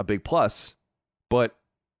is a big plus. But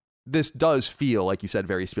this does feel, like you said,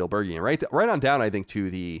 very Spielbergian, right on down, I think, to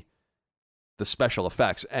the special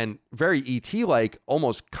effects. And very E.T.-like,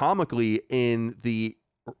 almost comically in the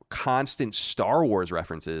constant Star Wars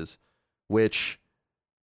references, which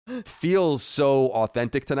feels so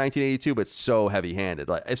authentic to 1982, but so heavy-handed.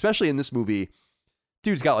 Like, especially in this movie,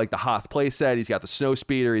 dude's got like the Hoth playset, he's got the snow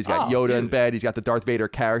speeder, he's got Yoda in bed, he's got the Darth Vader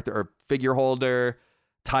character or figure holder,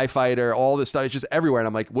 TIE fighter, all this stuff. It's just everywhere. And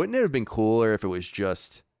I'm like, wouldn't it have been cooler if it was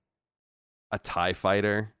just a TIE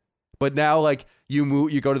fighter? But now, like, you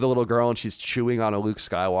go to the little girl and she's chewing on a Luke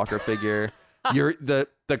Skywalker figure. The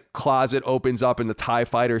closet opens up and the TIE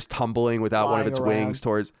fighter's tumbling without one of its wings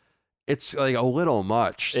towards. It's like a little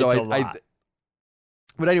much. So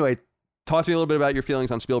but anyway, talk to me a little bit about your feelings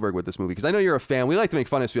on Spielberg with this movie, because I know you're a fan. We like to make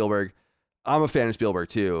fun of Spielberg. I'm a fan of Spielberg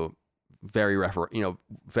too. Very.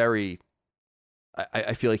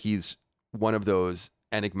 I feel like he's one of those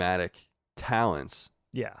enigmatic talents.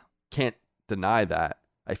 Yeah, can't deny that.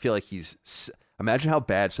 I feel like imagine how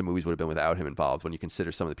bad some movies would have been without him involved when you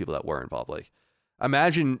consider some of the people that were involved. Like,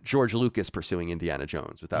 imagine George Lucas pursuing Indiana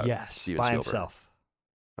Jones without Steven Spielberg. Himself.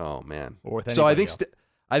 Oh man. Or with so I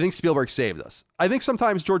think Spielberg saved us. I think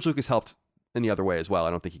sometimes George Lucas helped in the other way as well. I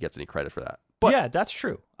don't think he gets any credit for that. But yeah, that's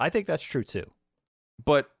true. I think that's true too.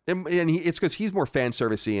 But it's because he's more fan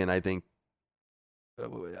servicey, and I think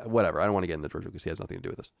whatever. I don't want to get into George Lucas. He has nothing to do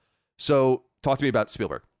with this. So talk to me about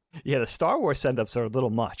Spielberg. Yeah, the Star Wars send-ups are a little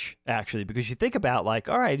much, actually, because you think about, like,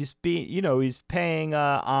 all right, he's paying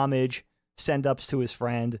homage, send-ups to his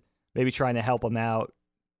friend, maybe trying to help him out,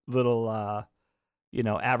 little,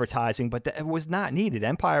 advertising, but it was not needed.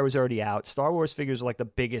 Empire was already out. Star Wars figures were like the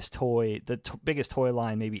biggest toy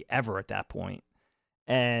line maybe ever at that point.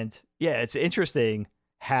 And yeah, it's interesting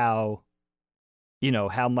how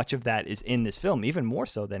much of that is in this film, even more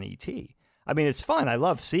so than E.T. I mean, it's fun. I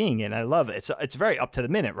love seeing it. And I love it. It's very up to the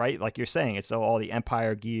minute, right? Like you're saying, it's all the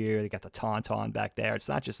Empire gear. They got the Tauntaun back there. It's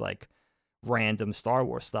not just like random Star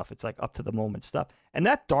Wars stuff. It's like up to the moment stuff. And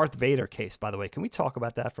that Darth Vader case, by the way, can we talk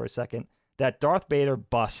about that for a second? That Darth Vader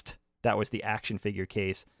bust, that was the action figure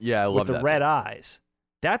case. Yeah, I love with that the red eyes.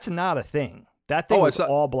 That's not a thing. That thing was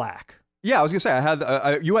all black. Yeah, I was gonna say I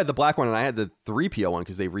had you had the black one and I had the 3PO one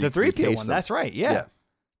because they the 3PO one. That's right. Yeah.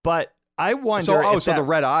 But I wonder. So the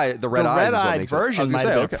red-eyed version might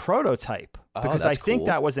have been a prototype because I think cool.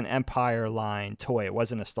 that was an Empire line toy. It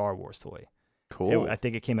wasn't a Star Wars toy. Cool. I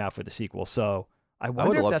think it came out for the sequel. So I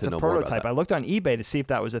wonder if that's a prototype. I looked on eBay to see if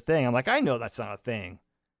that was a thing. I'm like, I know that's not a thing,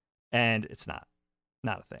 and it's not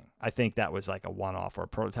a thing. I think that was like a one-off or a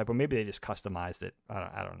prototype, or maybe they just customized it.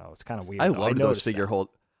 I don't know. It's kind of weird. I loved those figure hold.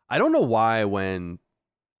 I don't know why when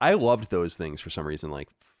I loved those things for some reason, like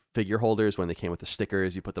figure holders when they came with the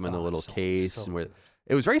stickers, you put them in the little case, and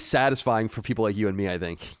it was very satisfying for people like you and me. I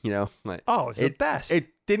think like, it's the best. It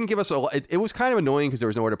didn't give us it was kind of annoying because there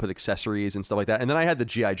was nowhere to put accessories and stuff like that. And then I had the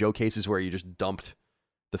GI Joe cases where you just dumped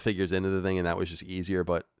the figures into the thing, and that was just easier.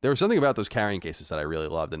 But there was something about those carrying cases that I really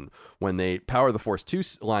loved. And when they Power of the Force 2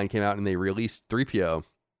 line came out and they released 3PO,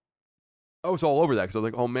 I was all over that because I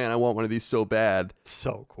was like, oh man, I want one of these so bad.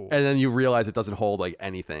 So cool. And then you realize it doesn't hold like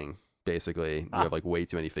anything. Basically, you have like way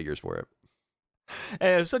too many figures for it.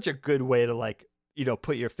 And it's such a good way to like,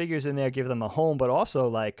 put your figures in there, give them a home, but also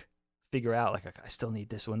like figure out like, I still need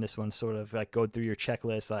this one sort of like go through your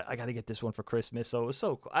checklist. I got to get this one for Christmas. So it was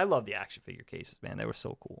so cool. I love the action figure cases, man. They were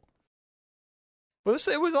so cool. But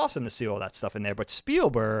it was awesome to see all that stuff in there. But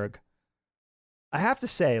Spielberg, I have to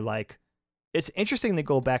say, like, it's interesting to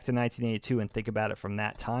go back to 1982 and think about it from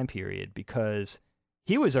that time period because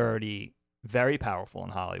he was already very powerful in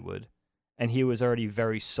Hollywood and he was already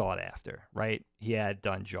very sought after, right? He had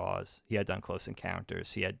done Jaws, he had done Close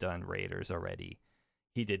Encounters, he had done Raiders already.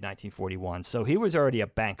 He did 1941. So he was already a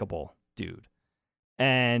bankable dude.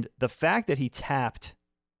 And the fact that he tapped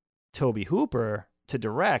Tobe Hooper to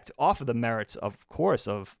direct off of the merits, of course,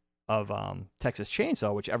 of Texas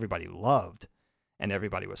Chainsaw, which everybody loved and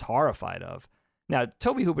everybody was horrified of. Now,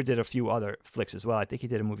 Tobe Hooper did a few other flicks as well. I think he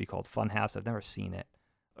did a movie called Funhouse. I've never seen it.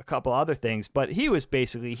 A couple other things, but he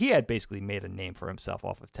had basically made a name for himself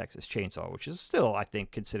off of Texas Chainsaw, which is still, I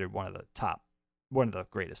think, considered one of the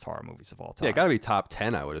greatest horror movies of all time. Yeah, got to be top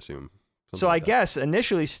 10, I would assume. So I guess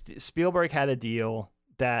initially Spielberg had a deal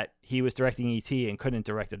that he was directing E.T. and couldn't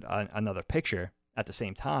direct another picture at the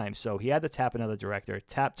same time. So he had to tap another director,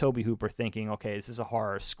 tap Tobe Hooper, thinking, okay, this is a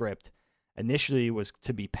horror script. Initially it was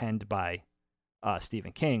to be penned by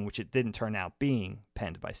Stephen King, which it didn't turn out being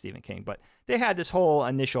penned by Stephen King. But they had this whole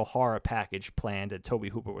initial horror package planned, and Tobe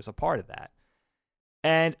Hooper was a part of that.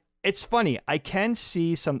 And it's funny, I can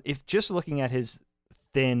see if just looking at his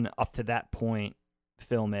thin, up to that point,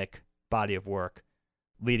 filmic body of work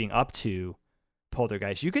leading up to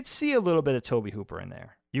Poltergeist, you could see a little bit of Tobe Hooper in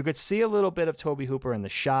there. You could see a little bit of Tobe Hooper in the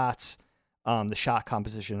shots, the shot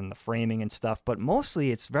composition and the framing and stuff, but mostly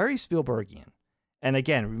it's very Spielbergian. And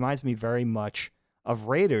again, it reminds me very much of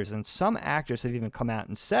Raiders, and some actors have even come out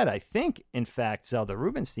and said, I think, in fact, Zelda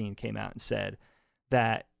Rubinstein came out and said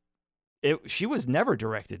that she was never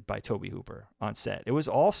directed by Tobe Hooper on set. It was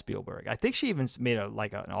all Spielberg. I think she even made an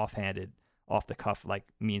offhanded, off-the-cuff, like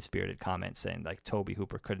mean-spirited comment saying like Tobe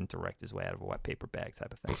Hooper couldn't direct his way out of a wet paper bag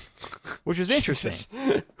type of thing, which was interesting.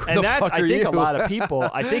 And that, I think a lot of people,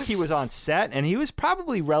 I think he was on set and he was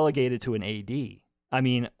probably relegated to an AD. I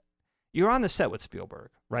mean, you're on the set with Spielberg,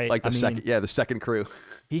 right? Like the second crew.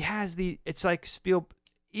 He has it's like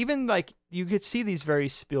even like you could see these very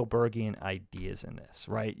Spielbergian ideas in this,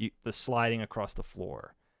 right? The sliding across the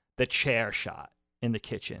floor, the chair shot in the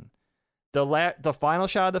kitchen, the final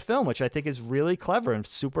shot of the film, which I think is really clever and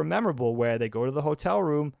super memorable, where they go to the hotel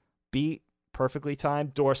room, beat, perfectly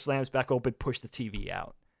timed, door slams back open, push the TV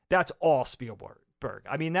out. That's all Spielberg.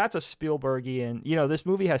 I mean, that's a Spielbergian, this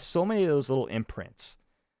movie has so many of those little imprints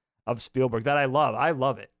of Spielberg that I love. I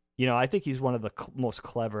love it. I think he's one of the most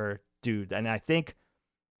clever dudes. And I think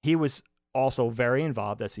he was also very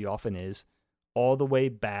involved, as he often is, all the way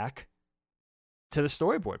back to the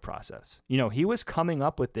storyboard process. He was coming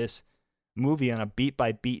up with this movie on a beat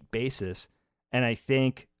by beat basis. And I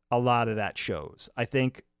think a lot of that shows. I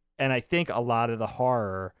think a lot of the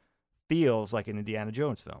horror feels like an Indiana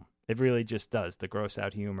Jones film. It really just does. The gross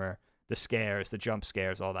out humor, the scares, the jump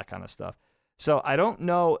scares, all that kind of stuff. So I don't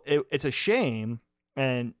know. It's a shame.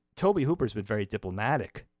 And Tobe Hooper's been very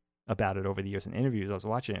diplomatic about it over the years in interviews. I was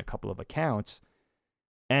watching a couple of accounts.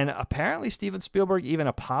 And apparently Steven Spielberg even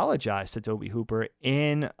apologized to Tobe Hooper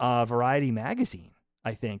in Variety magazine,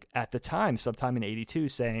 I think, at the time, sometime in 82,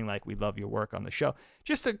 saying, like, we love your work on the show.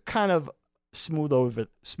 Just to kind of smooth over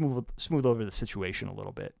the situation a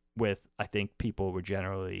little bit with, I think people were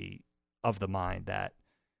generally of the mind that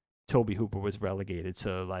Toby Hooper was relegated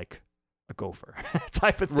to like a gopher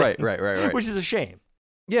type of thing. Right. Which is a shame.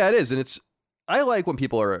 Yeah, it is. And I like when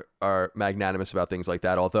people are magnanimous about things like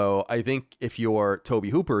that. Although I think if you're Toby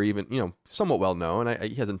Hooper, even, you know, somewhat well known,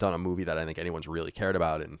 he hasn't done a movie that I think anyone's really cared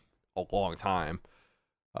about in a long time.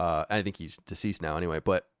 I think he's deceased now anyway,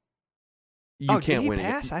 but you can't win. Did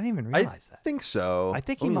he pass? I didn't even realize that. I think so. I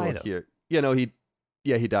think he might have. Yeah, no, he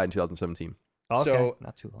died in 2017. Okay, so,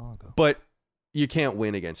 not too long ago. But you can't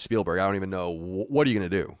win against Spielberg. I don't even know. What are you going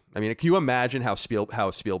to do? I mean, can you imagine how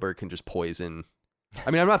Spielberg can just poison?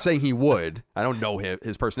 I mean, I'm not saying he would. I don't know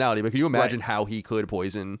his personality, but can you imagine how he could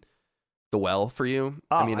poison the well for you?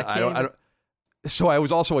 Oh, I mean, I don't. So I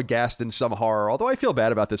was also aghast in some horror, although I feel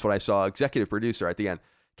bad about this when I saw executive producer at the end,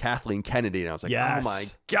 Kathleen Kennedy, and I was like, yes. oh my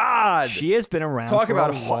God. She has been around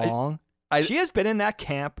for long. She has been in that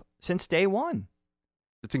camp since day one.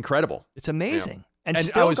 It's incredible. It's amazing. You know? And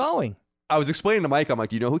still going. I was explaining to Mike, I'm like,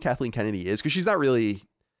 do you know who Kathleen Kennedy is? Because she's not really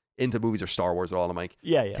into movies or Star Wars at all. I'm like,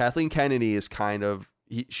 yeah. Kathleen Kennedy is kind of,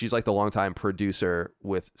 she's like the longtime producer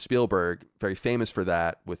with Spielberg, very famous for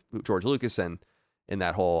that with George Lucas and in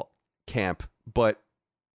that whole camp, but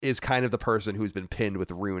is kind of the person who's been pinned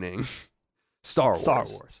with ruining Star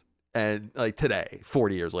Wars. And like today,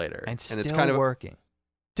 40 years later. And still it's kind of working.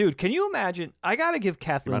 Dude, can you imagine? I got to give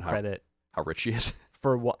Kathleen credit. How rich she is.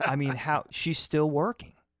 For what? I mean, how she's still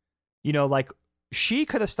working. You know, like she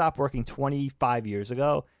could have stopped working 25 years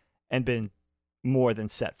ago and been more than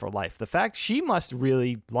set for life. The fact she must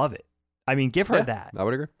really love it. I mean, give her that. I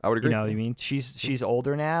would agree. You know what I mean? She's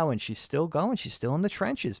older now and she's still going. She's still in the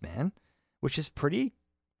trenches, man, which is pretty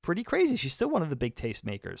crazy. She's still one of the big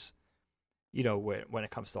tastemakers, you know, when it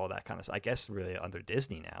comes to all that kind of stuff. I guess really under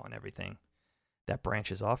Disney now and everything that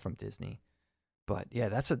branches off from Disney. But yeah,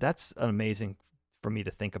 that's an amazing for me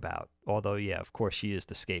to think about. Although, yeah, of course, she is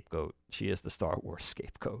the scapegoat. She is the Star Wars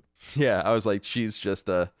scapegoat. Yeah, I was like, she's just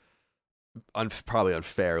probably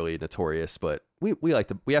unfairly notorious, but we have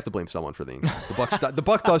to blame someone for things. The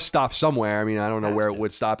buck does stop somewhere. I mean, I don't know where it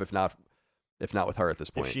would stop if not with her at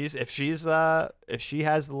this point. If she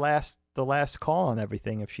has the last call on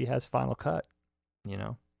everything, if she has final cut, you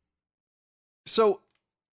know. So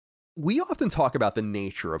we often talk about the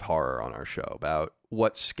nature of horror on our show, about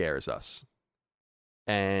what scares us.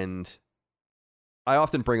 And I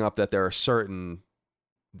often bring up that there are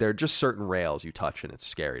just certain rails you touch and it's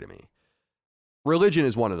scary to me. Religion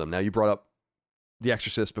is one of them. Now, you brought up The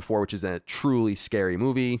Exorcist before, which is a truly scary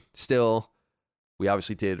movie still. We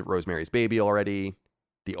obviously did Rosemary's Baby already.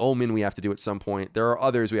 The Omen we have to do at some point. There are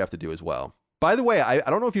others we have to do as well. By the way, I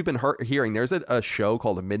don't know if you've been hearing, there's a show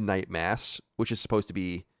called A Midnight Mass, which is supposed to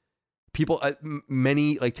be people,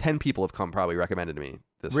 many, like 10 people have come probably recommended to me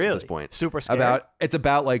at this point. Super scary. It's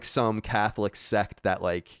about like some Catholic sect that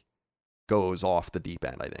like goes off the deep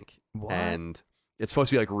end, I think. What? And it's supposed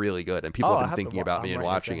to be like really good. And people have been thinking about me and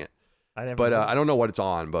watching it. But I don't know what it's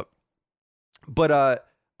on. But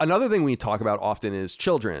another thing we talk about often is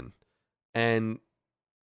children and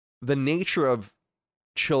the nature of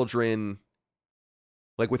children.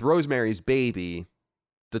 Like with Rosemary's Baby,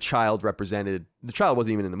 the child wasn't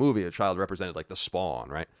even in the movie. The child represented like the spawn,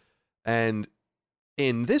 right? And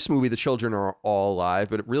in this movie, the children are all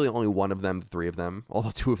alive, but really only one of them, the three of them,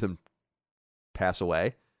 although two of them pass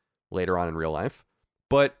away later on in real life.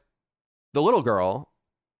 But the little girl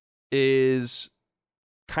is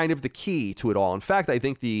kind of the key to it all. In fact, I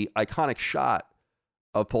think the iconic shot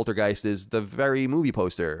of Poltergeist is the very movie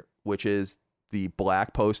poster, which is the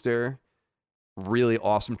black poster, really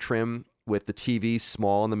awesome trim with the TV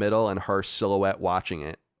small in the middle and her silhouette watching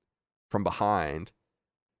it from behind.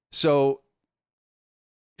 So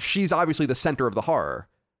she's obviously the center of the horror.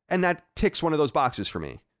 And that ticks one of those boxes for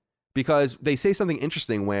me because they say something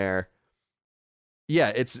interesting where,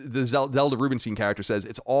 yeah, it's the Zelda Rubinstein character says,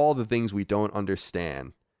 it's all the things we don't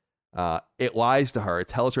understand. It lies to her. It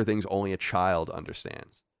tells her things only a child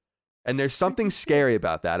understands. And there's something scary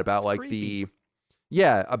about that, about like creepy.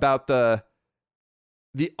 About the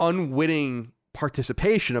unwitting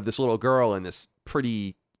participation of this little girl in this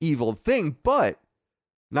pretty evil thing, but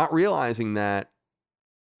not realizing that,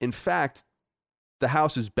 in fact, the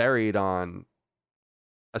house is buried on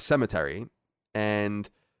a cemetery. And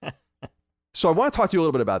so I want to talk to you a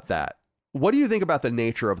little bit about that. What do you think about the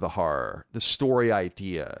nature of the horror, the story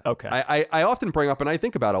idea? Okay. I often bring up, and I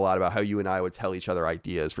think about a lot about how you and I would tell each other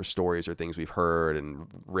ideas for stories or things we've heard and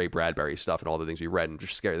Ray Bradbury stuff and all the things we read and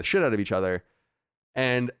just scare the shit out of each other.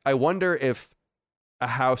 And I wonder if a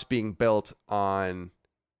house being built on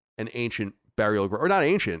an ancient burial ground, or not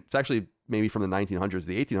ancient, it's actually maybe from the 1900s,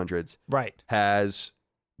 the 1800s, right, has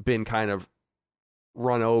been kind of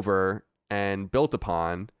run over and built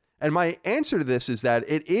upon. And my answer to this is that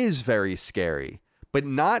it is very scary, but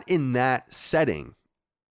not in that setting.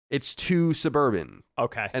 It's too suburban.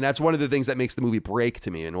 Okay. And that's one of the things that makes the movie break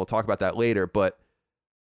to me. And we'll talk about that later. But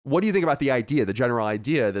what do you think about the idea, the general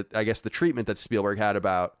idea that, I guess, the treatment that Spielberg had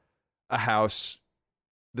about a house,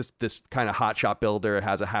 this kind of hotshot builder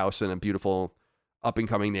has a house in a beautiful up and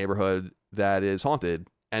coming neighborhood that is haunted.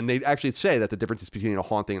 And they actually say that the difference is between a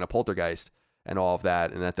haunting and a poltergeist and all of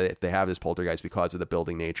that, and that they have this poltergeist because of the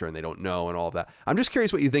building nature and they don't know and all of that. I'm just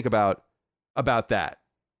curious what you think about that.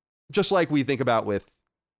 Just like we think about with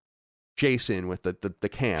Jason with the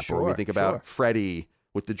camp, or we think about Freddy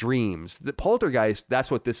with the dreams. The poltergeist,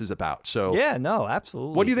 that's what this is about. So yeah, no,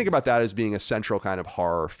 absolutely. What do you think about that as being a central kind of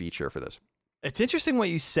horror feature for this? It's interesting what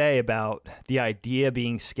you say about the idea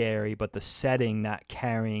being scary, but the setting not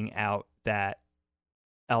carrying out that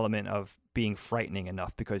element of being frightening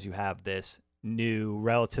enough, because you have this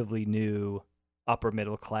relatively new upper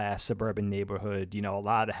middle class suburban neighborhood, a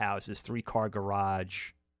lot of houses, 3-car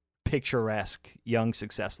garage, picturesque, young,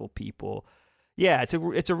 successful people. Yeah,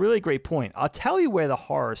 it's a really great point. I'll tell you where the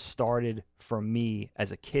horror started for me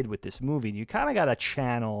as a kid with this movie. You kind of got to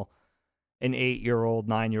channel an 8-year-old,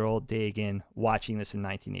 9-year-old Dagan watching this in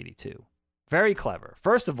 1982. Very clever.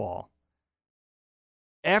 First of all,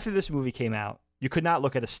 after this movie came out, you could not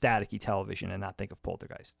look at a staticky television and not think of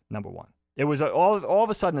Poltergeist, number one. It was all of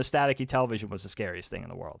a sudden, the staticky television was the scariest thing in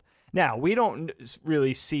the world. Now, we don't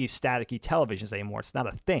really see staticky televisions anymore. It's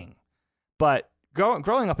not a thing. But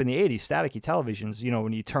growing up in the 80s, staticky televisions,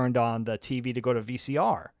 when you turned on the TV to go to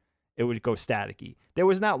VCR, it would go staticky. There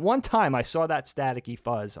was not one time I saw that staticky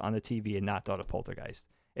fuzz on the TV and not thought of Poltergeist.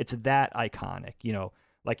 It's that iconic,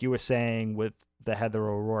 like you were saying with the Heather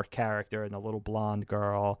O'Rourke character and the little blonde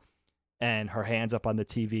girl and her hands up on the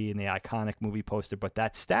TV and the iconic movie poster. But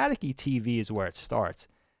that staticky TV is where it starts.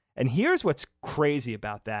 And here's what's crazy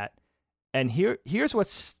about that. And here's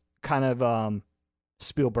what's kind of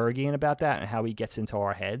Spielbergian about that and how he gets into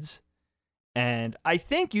our heads. And I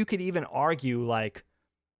think you could even argue like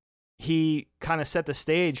he kind of set the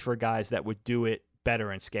stage for guys that would do it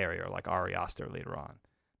better and scarier, like Ari Aster later on.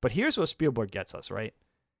 But here's what Spielberg gets us, right?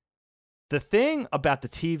 The thing about the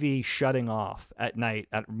TV shutting off at night,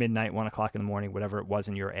 at midnight, 1 o'clock in the morning, whatever it was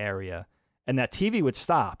in your area, and that TV would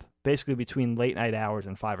stop basically between late night hours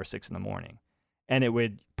and 5 or 6 in the morning. And it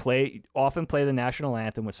would often play the national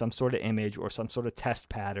anthem with some sort of image or some sort of test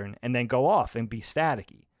pattern and then go off and be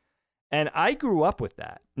staticky. And I grew up with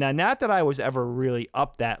that. Now, not that I was ever really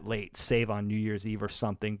up that late, save on New Year's Eve or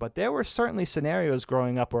something, but there were certainly scenarios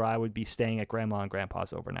growing up where I would be staying at Grandma and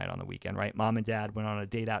Grandpa's overnight on the weekend, right? Mom and Dad went on a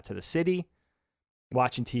date out to the city,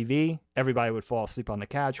 watching TV. Everybody would fall asleep on the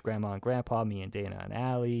couch, Grandma and Grandpa, me and Dana and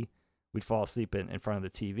Allie. We'd fall asleep in front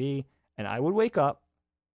of the TV, and I would wake up,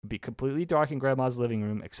 be completely dark in Grandma's living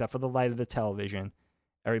room, except for the light of the television.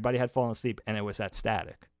 Everybody had fallen asleep, and it was that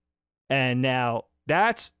static. And now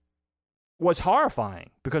that's was horrifying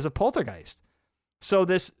because of Poltergeist. So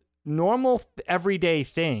this normal everyday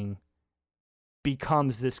thing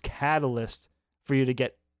becomes this catalyst for you to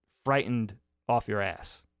get frightened off your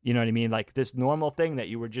ass. You know what I mean? Like this normal thing that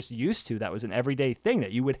you were just used to, that was an everyday thing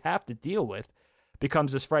that you would have to deal with,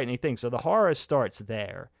 becomes this frightening thing. So the horror starts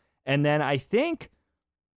there. And then I think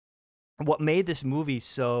what made this movie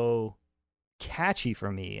so catchy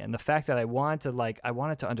for me, and the fact that I wanted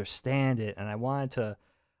to understand it, and I wanted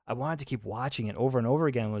to keep watching it over and over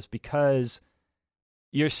again, was because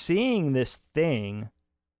you're seeing this thing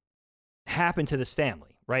happen to this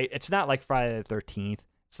family, right? It's not like Friday the 13th.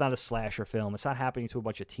 It's not a slasher film. It's not happening to a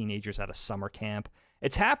bunch of teenagers at a summer camp.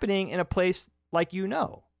 It's happening in a place like you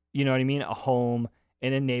know what I mean? A home,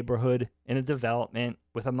 in a neighborhood, in a development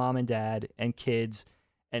with a mom and dad and kids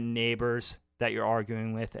and neighbors that you're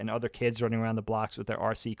arguing with and other kids running around the blocks with their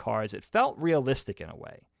RC cars. It felt realistic in a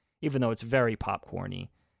way, even though it's very popcorny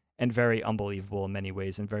and very unbelievable in many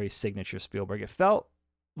ways and very signature Spielberg. It felt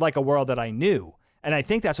like a world that I knew. And I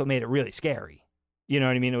think that's what made it really scary. You know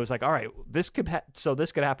what I mean? It was like, all right, this could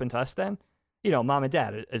happen to us then? Mom and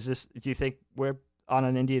dad, do you think we're on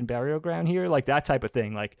an Indian burial ground here? Like that type of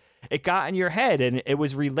thing. Like it got in your head and it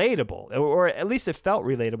was relatable, or at least it felt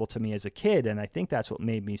relatable to me as a kid. And I think that's what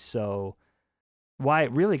made me why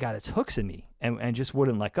it really got its hooks in me and just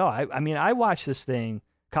wouldn't let go. I mean, I watched this thing,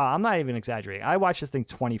 Kyle, I'm not even exaggerating. I watched this thing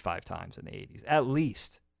 25 times in the 80s, at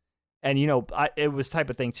least. And, it was the type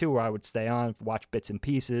of thing, too, where I would stay on, watch bits and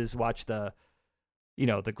pieces, watch the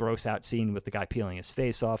gross out scene with the guy peeling his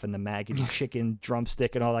face off and the maggoty chicken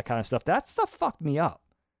drumstick and all that kind of stuff. That stuff fucked me up.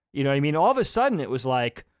 You know what I mean? All of a sudden, it was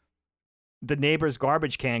like, the neighbor's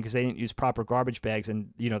garbage can because they didn't use proper garbage bags, and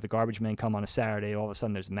the garbage men come on a Saturday, all of a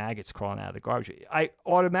sudden there's maggots crawling out of the garbage. I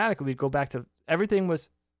automatically would go back to everything was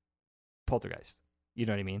Poltergeist. You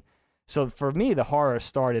know what I mean? So for me, the horror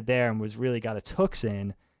started there and was really got its hooks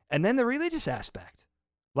in, and then the religious aspect,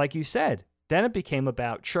 like you said, then it became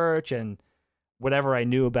about church and whatever I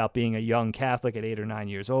knew about being a young Catholic at 8 or 9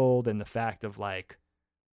 years old, and the fact of like,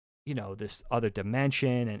 this other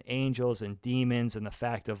dimension and angels and demons, and the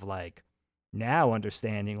fact of like now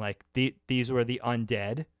understanding like these were the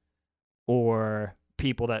undead or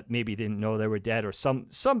people that maybe didn't know they were dead, or some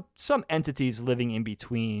entities living in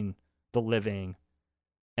between the living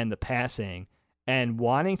and the passing, and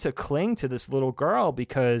wanting to cling to this little girl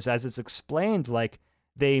because, as it's explained, like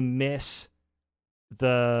they miss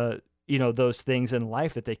the those things in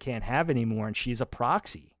life that they can't have anymore, and she's a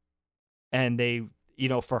proxy, and they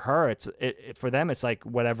for her for them it's like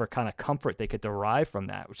whatever kind of comfort they could derive from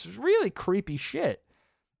that, which is really creepy shit.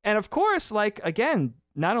 And of course, like again,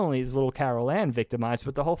 not only is little Carol Ann victimized,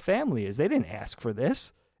 but the whole family is. They didn't ask for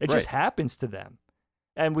this. It just happens to them.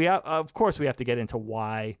 And we of course we have to get into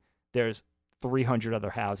why there's 300 other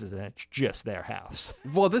houses and it's just their house.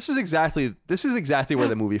 Well, this is exactly where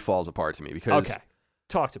the movie falls apart to me, because okay,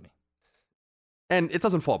 talk to me. And it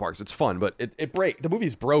doesn't fall apart because it's fun, but the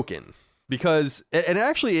movie's broken because it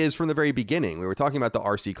actually is from the very beginning. We were talking about the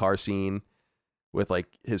RC car scene with like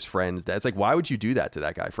his friend's dad. It's like, why would you do that to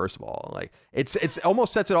that guy? First of all, like it's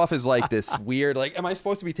almost sets it off as like this weird, like, am I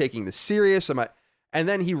supposed to be taking this serious? And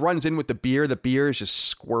then he runs in with the beer. The beer is just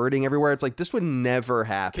squirting everywhere. It's like, this would never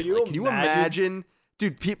happen. Can you imagine?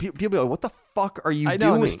 Dude, people be like, what the fuck are you doing? I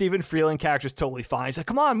know, and the Stephen Freeland character's totally fine. He's like,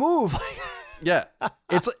 come on, move. Yeah.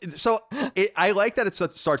 I like that it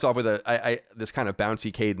starts off with this kind of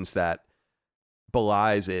bouncy cadence that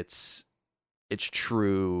belies its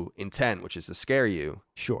true intent, which is to scare you.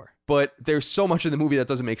 Sure. But there's so much in the movie that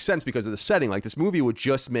doesn't make sense because of the setting. Like, this movie would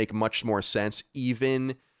just make much more sense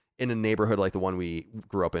even in a neighborhood like the one we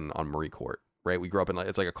grew up in on Marie Court, right? We grew up in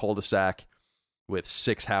it's like a cul-de-sac with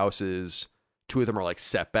 6 houses. 2 of them are like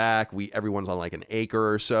set back. Everyone's on like an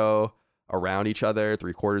acre or so around each other,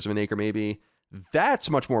 3/4 of an acre maybe. That's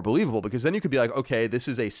much more believable because then you could be like, okay, this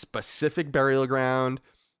is a specific burial ground.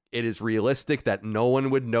 It is realistic that no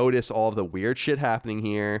one would notice all of the weird shit happening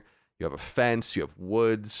here. You have a fence, you have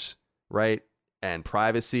woods, right? And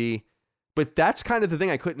privacy. But that's kind of the thing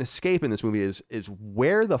I couldn't escape in this movie is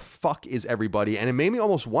where the fuck is everybody? And it made me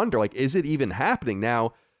almost wonder, like, is it even happening?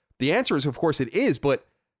 Now, the answer is, of course, it is. But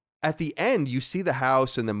at the end, you see the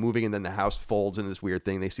house and then moving, and then the house folds into this weird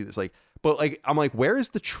thing. They see this, like, but like, I'm like, where is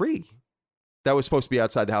the tree that was supposed to be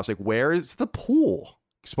outside the house? Like, where is the pool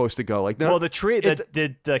supposed to go? Like, no, well, the tree,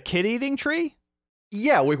 the kid-eating tree?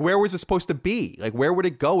 Yeah, like, where was it supposed to be? Like, where would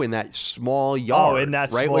it go in that small yard? Oh, in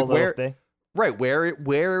that right? small like, little thing? Right, where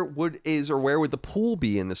would the pool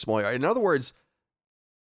be in the small yard? In other words,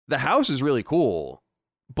 the house is really cool,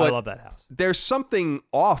 but I love that house. There's something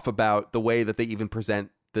off about the way that they even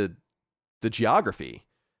present the geography,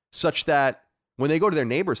 such that when they go to their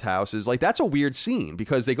neighbor's houses, like, that's a weird scene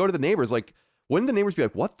because they go to the neighbors, like, wouldn't the neighbors be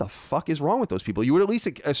like, what the fuck is wrong with those people? You would at least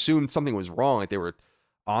assume something was wrong, like they were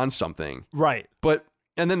on something. Right.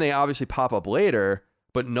 And then they obviously pop up later,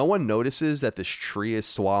 but no one notices that this tree is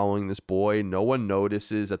swallowing this boy. No one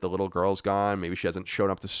notices that the little girl's gone. Maybe she hasn't shown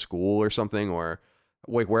up to school or something, or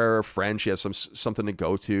like, where are her friends? She has something to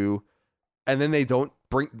go to. And then they don't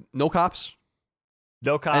bring no cops.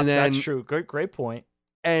 No cops. That's true. Great point.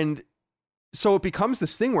 And so it becomes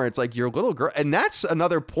this thing where it's like your little girl. And that's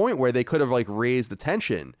another point where they could have like raised the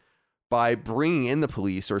tension by bringing in the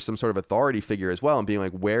police or some sort of authority figure as well and being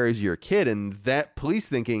like, where is your kid? And that police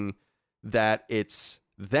thinking that it's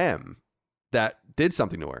them that did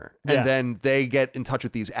something to her. And then they get in touch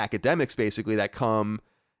with these academics basically that come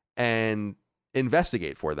and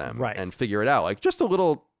investigate for them, right, and figure it out. Like, just a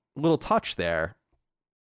little touch there.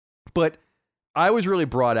 But I was really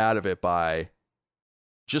brought out of it by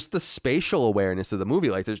just the spatial awareness of the movie.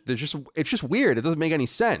 Like, it's just weird. It doesn't make any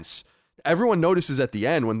sense. Everyone notices at the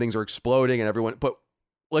end when things are exploding and but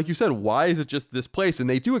like you said, why is it just this place? And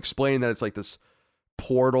they do explain that it's like this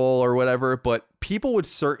portal or whatever, but people would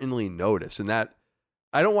certainly notice. And that,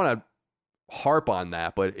 I don't want to harp on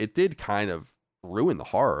that, but it did kind of ruin the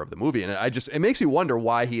horror of the movie. And it makes me wonder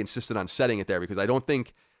why he insisted on setting it there, because I don't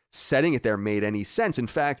think setting it there made any sense. In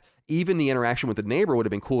fact, even the interaction with the neighbor would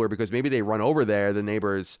have been cooler, because maybe they run over there, the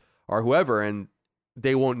neighbors or whoever, and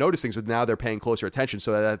they won't notice things, but now they're paying closer attention,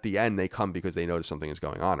 so that at the end they come because they notice something is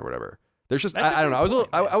going on or whatever. There's just, I don't know.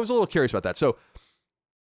 I was a little curious about that. So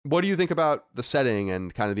What do you think about the setting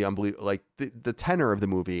and kind of the unbelievable, like the tenor of the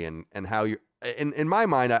movie and how you, in my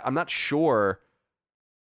mind, I'm not sure.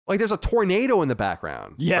 Like there's a tornado in the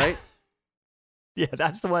background. Yeah. Right? Yeah,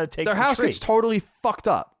 that's the one that takes their the house tree. gets totally fucked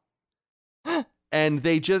up. And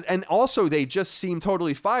they just seem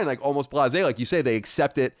totally fine, like almost blasé. Like you say, they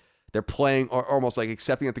accept it. They're playing or almost like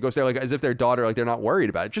accepting that the ghost there, like as if their daughter, like they're not worried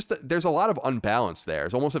about it. Just there's a lot of unbalance there.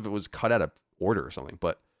 It's almost as if it was cut out of order or something.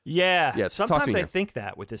 But yeah, sometimes I here. think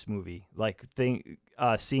that with this movie, like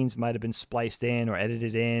scenes might have been spliced in or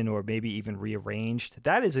edited in or maybe even rearranged.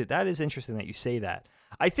 That is interesting that you say that.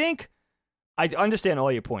 I think I understand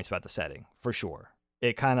all your points about the setting for sure.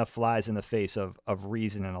 It kind of flies in the face of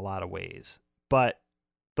reason in a lot of ways. But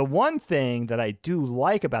the one thing that I do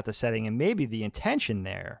like about the setting, and maybe the intention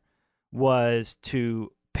there, was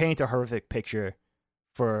to paint a horrific picture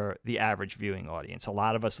for the average viewing audience. A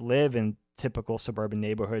lot of us live in typical suburban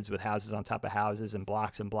neighborhoods with houses on top of houses and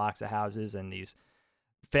blocks of houses and these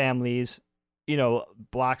families,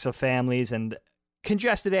 blocks of families and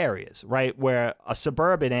congested areas, right? Where a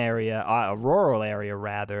suburban area, a rural area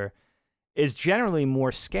rather, is generally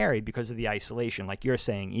more scary because of the isolation. Like you're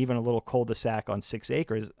saying, even a little cul-de-sac on 6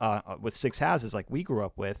 acres with 6 houses like we grew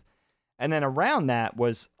up with. And then around that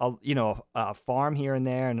was, a farm here and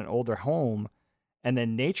there and an older home and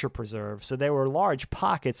then nature preserve. So there were large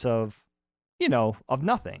pockets of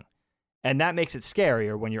nothing. And that makes it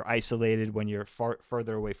scarier when you're isolated, when you're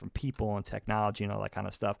further away from people and technology and all that kind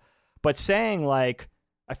of stuff. But saying I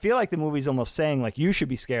feel like the movie's almost saying you should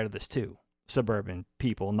be scared of this too. Suburban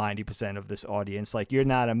people, 90% of this audience, you're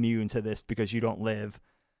not immune to this because you don't live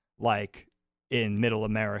in middle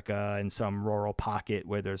America in some rural pocket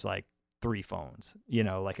where there's 3 phones,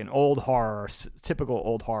 like an old horror, typical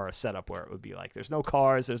old horror setup where it would be there's no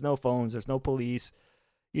cars, there's no phones, there's no police,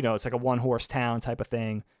 it's like a 1-horse town type of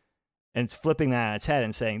thing. And it's flipping that on its head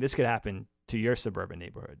and saying this could happen to your suburban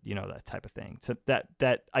neighborhood, that type of thing. So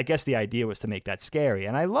that I guess the idea was to make that scary.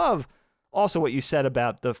 And I love also what you said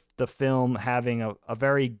about the film having a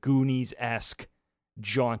very Goonies-esque,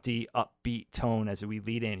 jaunty, upbeat tone as we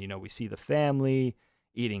lead in. We see the family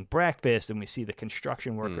eating breakfast, and we see the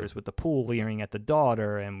construction workers with the pool leering at the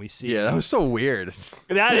daughter, and we see... Yeah, that was so weird.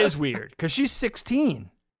 That is weird, because she's 16.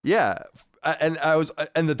 Yeah, and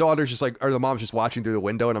the daughter's just or the mom's just watching through the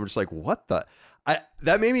window, and I'm just like, what the...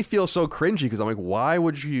 that made me feel so cringy, because I'm like, why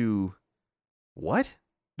would you... What?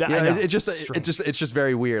 It's just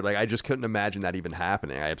very weird. I just couldn't imagine that even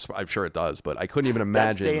happening. I'm sure it does, but I couldn't even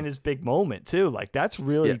imagine. That's Dana's big moment too. That's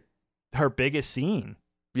really her biggest scene.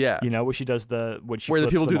 Yeah, where she does where the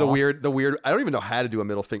people do the weird. I don't even know how to do a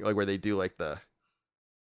middle finger, where they do the.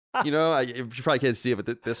 You probably can't see it,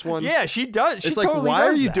 but this one. Yeah, she does. She it's totally why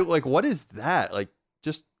does are you that. doing what is that?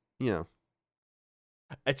 Just.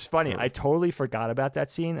 It's funny. I totally forgot about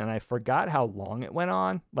that scene, and I forgot how long it went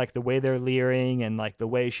on. The way they're leering, and the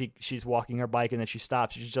way she's walking her bike, and then she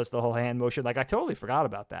stops. She's just the whole hand motion. I totally forgot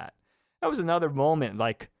about that. That was another moment.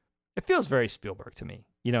 It feels very Spielberg to me.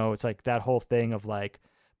 It's that whole thing of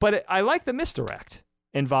But I like the misdirect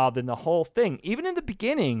involved in the whole thing. Even in the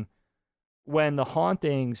beginning, when the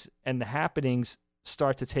hauntings and the happenings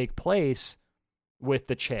start to take place with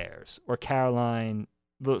the chairs, or Caroline.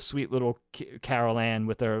 The sweet little Carol Ann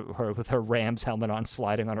with her Rams helmet on,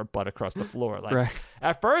 sliding on her butt across the floor. Right.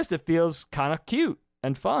 At first, it feels kind of cute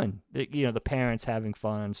and fun. The parents having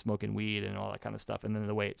fun, smoking weed and all that kind of stuff. And then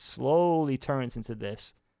the way it slowly turns into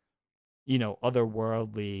this,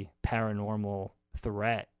 otherworldly, paranormal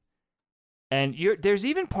threat. And there's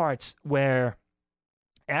even parts where,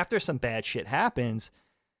 after some bad shit happens,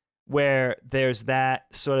 where there's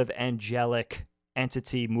that sort of angelic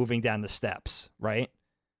entity moving down the steps, right?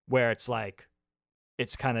 Where it's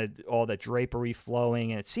it's kind of all the drapery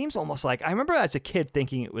flowing, and it seems almost I remember as a kid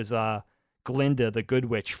thinking it was Glinda, the Good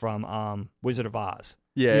Witch from Wizard of Oz.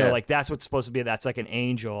 Yeah, that's what's supposed to be. That's an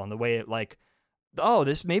angel, and the way it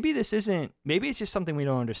maybe it's just something we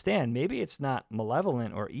don't understand. Maybe it's not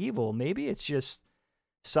malevolent or evil. Maybe it's just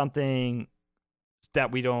something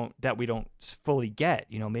that we don't fully get.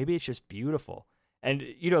 Maybe it's just beautiful. And,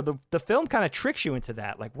 the film kind of tricks you into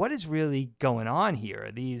that. What is really going on here?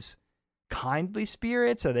 Are these kindly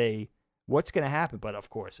spirits? Are they, what's going to happen? But of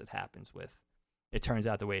course it happens it turns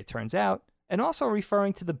out the way it turns out. And also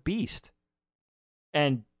referring to the beast.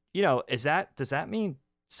 And, does that mean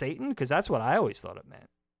Satan? Because that's what I always thought it meant.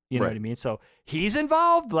 You know what I mean? So he's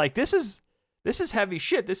involved. This is heavy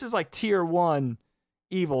shit. This is tier 1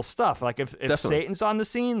 evil stuff. If Satan's on the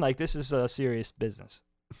scene, this is serious business.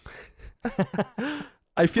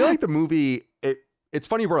 I feel like the movie, it's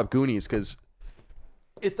funny you brought up Goonies, because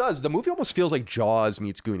it does. The movie almost feels like Jaws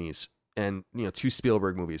meets Goonies and two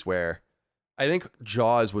Spielberg movies where I think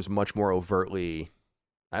Jaws was much more overtly.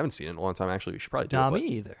 I haven't seen it in a long time. Actually, we should probably do it. Not me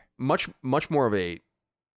either. Much more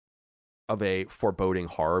of a foreboding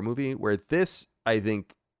horror movie, where this I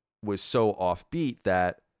think was so offbeat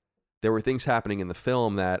that there were things happening in the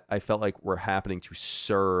film that I felt like were happening to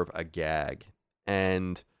serve a gag.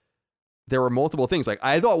 And there were multiple things. Like,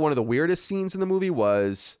 I thought one of the weirdest scenes in the movie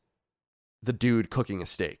was the dude cooking a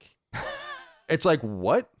steak. It's like,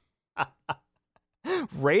 what?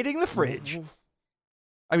 Raiding the fridge.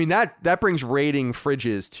 I mean, that brings raiding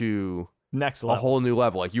fridges to Next level. a whole new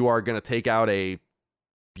level. Like, you are going to take out a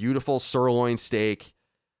beautiful sirloin steak,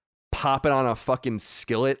 pop it on a fucking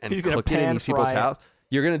skillet, and cook it in these people's house.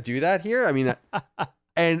 You're going to do that here? I mean,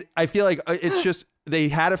 and I feel like it's just, they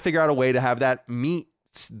had to figure out a way to have that meat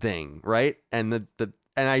thing, right? And and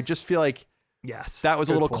I just feel like yes, that was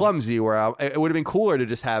a little clumsy, where it would have been cooler to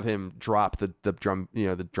just have him drop the drum,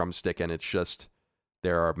 the drumstick, and it's just,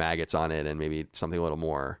 there are maggots on it and maybe something a little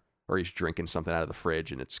more, or he's drinking something out of the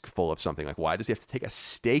fridge and it's full of something. Like, why does he have to take a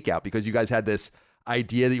steak out? Because you guys had this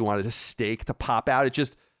idea that you wanted a steak to pop out. It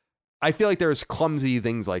just, I feel like there's clumsy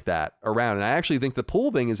things like that around. And I actually think the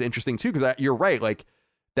pool thing is interesting too, because you're right. Like,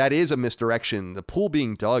 that is a misdirection. The pool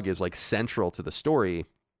being dug is like central to the story,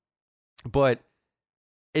 but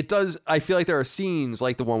it does, I feel like there are scenes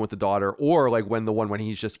like the one with the daughter, or like when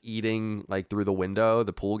he's just eating like through the window,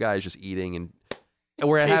 the pool guy is just eating, and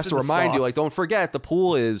where it has to remind you, like, don't forget the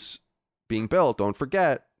pool is being built. Don't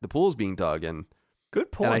forget the pool is being dug. And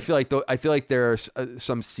good point. And I feel like there are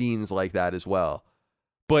some scenes like that as well.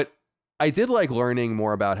 But I did like learning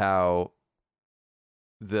more about how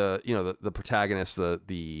the protagonist,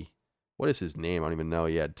 the what is his name? I don't even know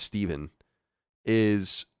yet. Steven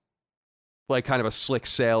is like kind of a slick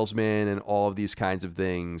salesman and all of these kinds of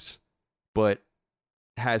things, but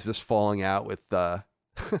has this falling out with the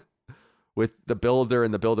with the builder,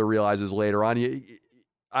 and the builder realizes later on.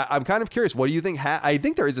 I'm kind of curious. What do you think? I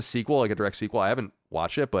think there is a sequel, like a direct sequel. I haven't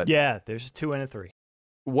watched it, but yeah, there's 2 and a 3.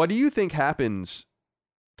 What do you think happens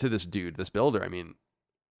to this dude, this builder? I mean,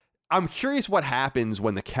 I'm curious what happens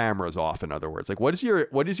when the camera's off. In other words, like, what is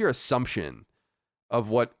your assumption of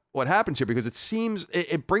what happens here? Because it seems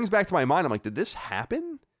it brings back to my mind. I'm like, did this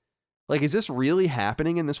happen? Like, is this really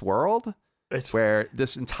happening in this world? It's where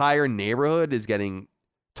this entire neighborhood is getting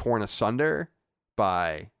torn asunder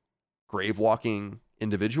by grave walking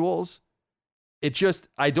individuals. It just,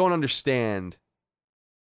 I don't understand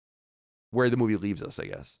where the movie leaves us, I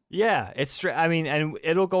guess. Yeah, I mean, and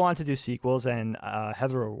it'll go on to do sequels, and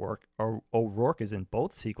Heather O'Rourke is in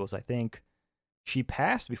both sequels. I think she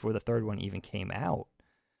passed before the third one even came out.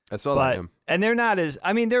 I saw that. And they're not as,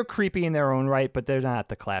 I mean, they're creepy in their own right, but they're not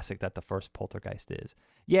the classic that the first Poltergeist is.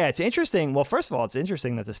 Yeah, it's interesting. Well, first of all, it's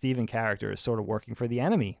interesting that the Steven character is sort of working for the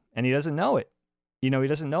enemy, and he doesn't know it. He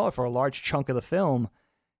doesn't know it for a large chunk of the film.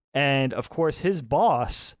 And, of course, his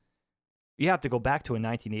boss, you have to go back to a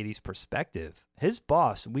 1980s perspective. His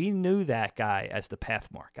boss, we knew that guy as the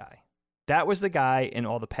Pathmark guy. That was the guy in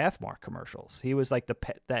all the Pathmark commercials. He was like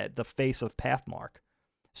the face of Pathmark.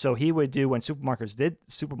 So he would do, when supermarkets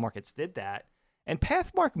did that, and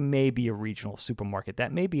Pathmark may be a regional supermarket.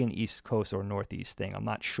 That may be an East Coast or Northeast thing. I'm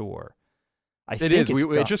not sure. It is.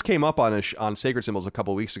 It just came up on Sacred Symbols a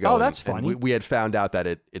couple of weeks ago. Oh, that's funny. We had found out that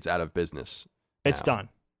it's out of business. It's done.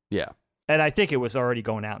 Yeah. And I think it was already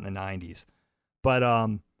going out in the 90s.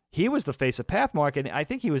 But he was the face of Pathmark, and I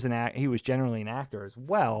think he was generally an actor as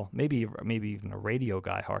well. Maybe even a radio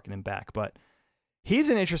guy harkening back. But he's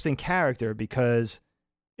an interesting character because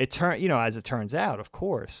as it turns out, of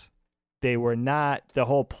course, they were not. The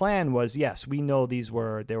whole plan was, yes, we know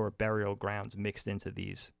there were burial grounds mixed into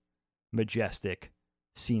these majestic,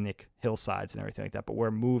 scenic hillsides and everything like that, but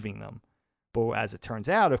we're moving them. But as it turns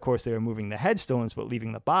out, of course, they were moving the headstones, but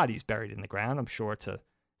leaving the bodies buried in the ground. I'm sure to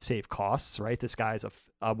save costs, right? This guy's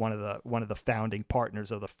one of the founding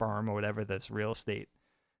partners of the firm or whatever, this real estate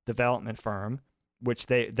development firm, which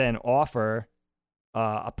they then offer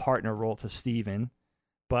a partner role to Steven.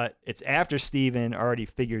 But it's after Steven already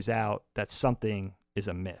figures out that something is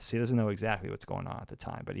amiss. He doesn't know exactly what's going on at the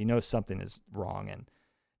time, but he knows something is wrong. And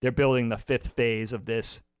they're building the 5th phase of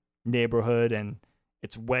this neighborhood, and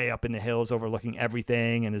it's way up in the hills overlooking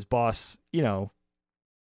everything. And his boss,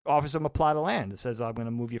 offers him a plot of land that says, I'm going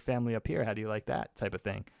to move your family up here. How do you like that type of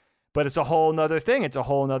thing? But it's a whole nother thing. It's a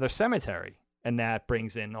whole nother cemetery. And that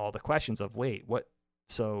brings in all the questions of, wait, what?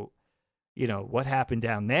 So, what happened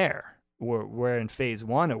down there? We're in phase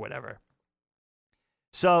 1 or whatever.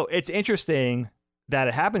 So it's interesting that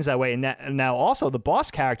it happens that way. And now also the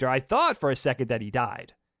boss character, I thought for a second that he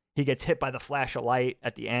died. He gets hit by the flash of light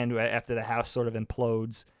at the end after the house sort of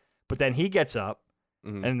implodes. But then he gets up,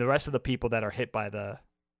 Mhm. and the rest of the people that are hit by the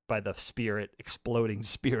spirit, exploding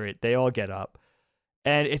spirit, they all get up.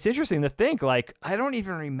 And it's interesting to think, like, I don't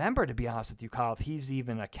even remember, to be honest with you, Kyle, if he's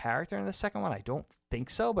even a character in the second one. I don't think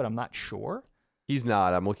so, but I'm not sure. He's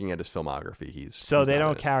not. I'm looking at his filmography. He's They not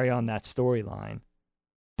don't in it. carry on that storyline.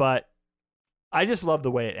 But I just love the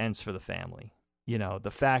way it ends for the family. You know, the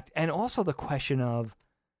fact, and also the question of,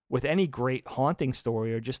 with any great haunting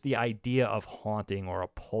story or just the idea of haunting or a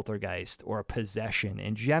poltergeist or a possession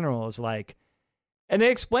in general is like, and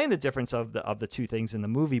they explain the difference of the two things in the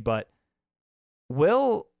movie, but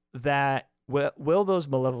will those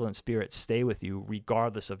malevolent spirits stay with you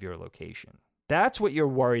regardless of your location? That's what you're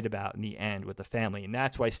worried about in the end with the family. And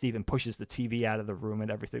that's why Stephen pushes the TV out of the room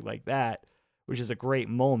and everything like that, which is a great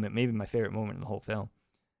moment, maybe my favorite moment in the whole film.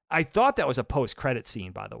 I thought that was a post-credit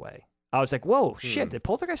scene, by the way. I was like, whoa, shit, did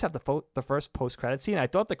Poltergeist have the first post-credit scene? I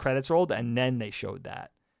thought the credits rolled and then they showed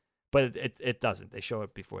that. But it doesn't. They show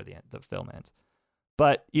it before the film ends.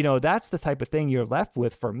 But, you know, that's the type of thing you're left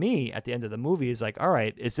with for me at the end of the movie is like, all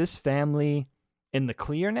right, is this family in the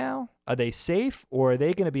clear now? Are they safe, or are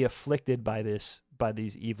they going to be afflicted by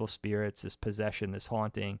these evil spirits, this possession, this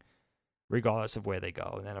haunting, regardless of where they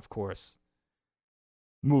go? And then, of course,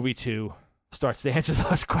 movie 2 starts to answer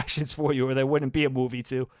those questions for you, or there wouldn't be a movie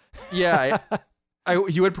 2. Yeah,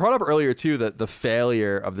 you had brought up earlier too that the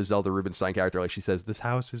failure of the Zelda Rubinstein character, like she says, this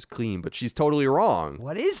house is clean, but she's totally wrong.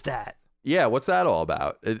 What is that? Yeah, what's that all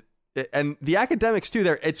about? And the academics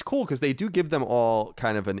too. It's cool because they do give them all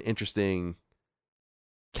kind of an interesting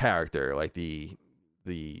character, like the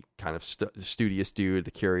kind of studious dude,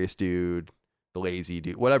 the curious dude, the lazy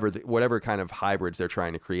dude, whatever kind of hybrids they're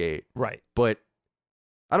trying to create. Right. But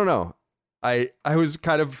I don't know. I was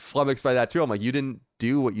kind of flummoxed by that too. I'm like, you didn't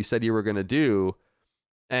do what you said you were going to do.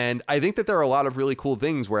 And I think that there are a lot of really cool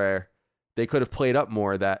things where they could have played up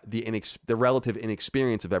more that the relative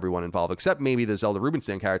inexperience of everyone involved, except maybe the Zelda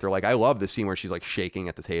Rubinstein character. Like, I love the scene where she's like shaking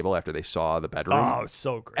at the table after they saw the bedroom. Oh, it's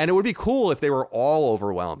so great. And it would be cool if they were all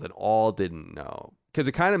overwhelmed and all didn't know, because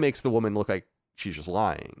it kind of makes the woman look like she's just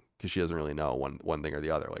lying because she doesn't really know one thing or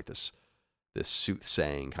the other, like this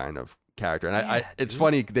soothsaying kind of character. And it's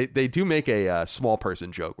funny, they do make a small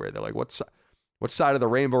person joke where they're like, what side of the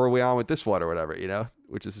rainbow are we on with this one or whatever, you know,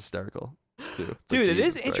 which is hysterical. Dude, it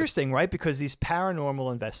is interesting, right? Because these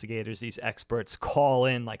paranormal investigators, these experts, call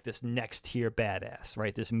in like this next tier badass,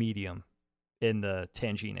 right? This medium in the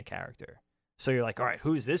Tangina character. So you're like, all right,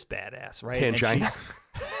 who's this badass, right? Tangina.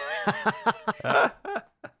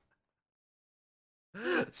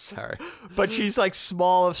 Sorry. But she's like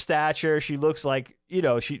small of stature. She looks like, you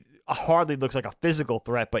know, she hardly looks like a physical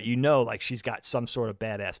threat, but you know, like she's got some sort of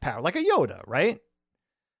badass power, like a Yoda, right?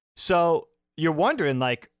 So you're wondering,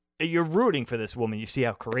 like, you're rooting for this woman. You see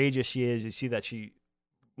how courageous she is. You see that she,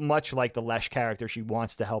 much like the Lesh character, she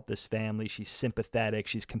wants to help this family. She's sympathetic.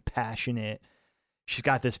 She's compassionate. She's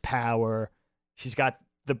got this power. She's got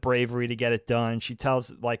the bravery to get it done. She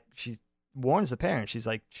warns the parents. She's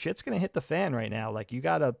like, shit's going to hit the fan right now. Like, you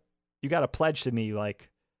gotta pledge to me,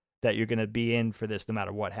 like, that you're going to be in for this no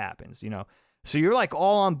matter what happens, you know? So you're like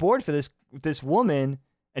all on board for this woman,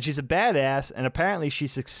 and she's a badass, and apparently she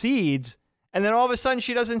succeeds. And then all of a sudden,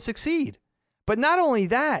 she doesn't succeed. But not only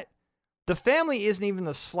that, the family isn't even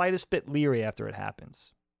the slightest bit leery after it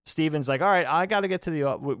happens. Steven's like, all right, I got to get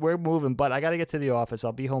to we're moving, but I got to get to the office.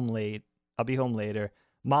 I'll be home later.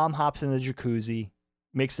 Mom hops in the jacuzzi,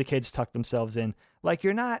 makes the kids tuck themselves in. Like,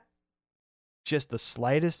 you're not just the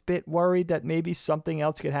slightest bit worried that maybe something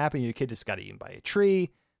else could happen. Your kid just got eaten by a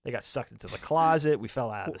tree. They got sucked into the closet. We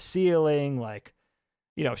fell out of the ceiling. Like,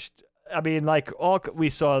 you know, I mean, like, all we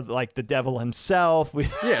saw, like, the devil himself.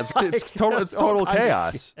 It's total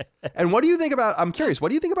chaos. And what do you think about? I'm curious. What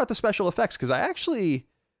do you think about the special effects? Because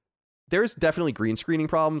there's definitely green screening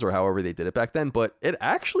problems, or however they did it back then, but it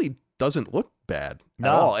actually doesn't look bad at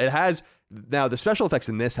all. It has. Now, the special effects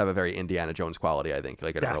in this have a very Indiana Jones quality, I think,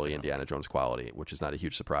 like an early Indiana Jones quality, which is not a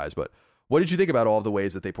huge surprise. But what did you think about all of the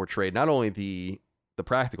ways that they portrayed not only the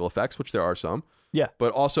practical effects, which there are some,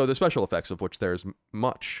 but also the special effects, of which there's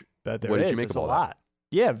much. What did you make of all that?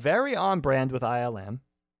 Yeah, very on brand with ILM.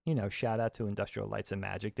 You know, shout out to Industrial Lights and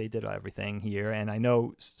Magic. They did everything here, and I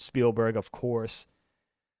know Spielberg, of course,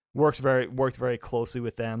 worked very closely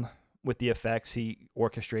with them with the effects. He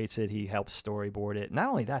orchestrates it. He helps storyboard it. Not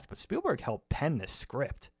only that, but Spielberg helped pen the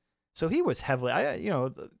script. So he was heavily,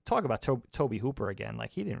 talk about Toby Hooper again.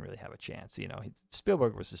 Like, he didn't really have a chance. You know,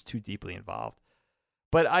 Spielberg was just too deeply involved.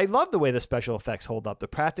 But I love the way the special effects hold up. The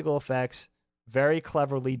practical effects, very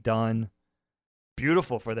cleverly done,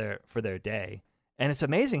 beautiful for their day. And it's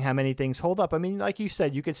amazing how many things hold up. I mean, like you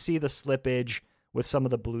said, you could see the slippage with some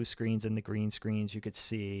of the blue screens and the green screens, you could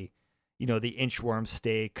see, the inchworm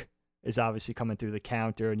steak is obviously coming through the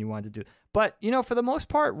counter, and you wanted to do. But, for the most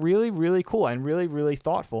part, really, really cool and really, really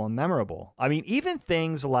thoughtful and memorable. I mean, even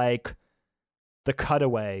things like the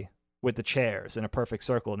cutaway with the chairs in a perfect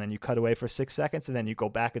circle, and then you cut away for 6 seconds, and then you go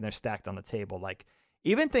back and they're stacked on the table. Like,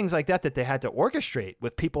 even things like that they had to orchestrate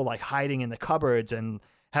with people like hiding in the cupboards and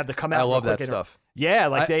have to come out. I love that stuff. Yeah,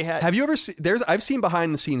 like they had. Have you ever seen? I've seen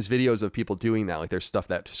behind the scenes videos of people doing that. Like, there's stuff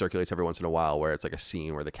that circulates every once in a while where it's like a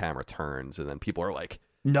scene where the camera turns and then people are like,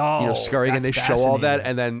 scurrying, and they show all that,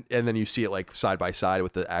 and then you see it like side by side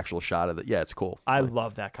with the actual shot of it. Yeah, it's cool. I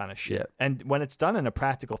love that kind of shit. Yeah. And when it's done in a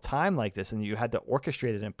practical time like this, and you had to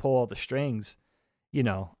orchestrate it and pull all the strings,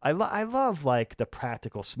 I love like the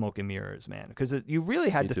practical smoke and mirrors, man, because you really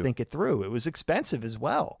had to think it through. It was expensive as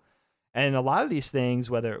well. And a lot of these things,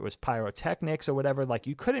 whether it was pyrotechnics or whatever, like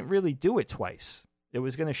you couldn't really do it twice. It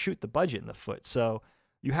was going to shoot the budget in the foot. So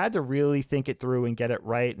you had to really think it through and get it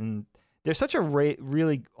right. And there's such a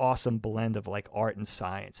really awesome blend of like art and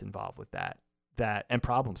science involved with that and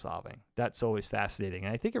problem solving. That's always fascinating.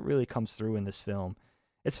 And I think it really comes through in this film.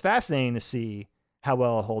 It's fascinating to see how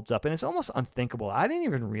well it holds up. And it's almost unthinkable. I didn't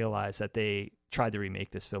even realize that they tried to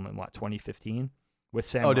remake this film in 2015 with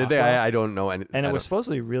Sam Rockwell. Did they? I don't know. And it was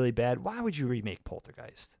supposedly really bad. Why would you remake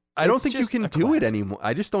Poltergeist? I don't think you can do it anymore.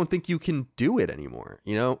 I just don't think you can do it anymore.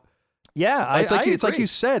 Yeah, it's like you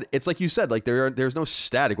said. It's like you said. Like there's no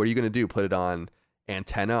static. What are you going to do? Put it on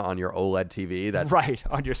antenna on your OLED TV? That right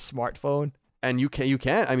on your smartphone. And you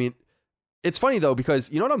can't. I mean, it's funny though, because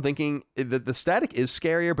you know what I'm thinking. The static is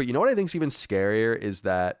scarier, but you know what I think is even scarier is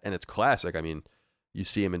that, and it's classic. I mean, you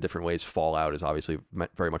see him in different ways. Fallout is obviously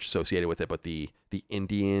very much associated with it, but the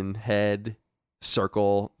Indian head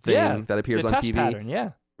circle thing that appears on TV. Pattern,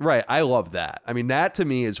 yeah. Right. I love that. I mean, that to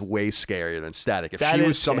me is way scarier than static. If she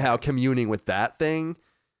was somehow communing with that thing,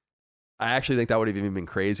 I actually think that would have even been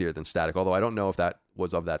crazier than static. Although I don't know if that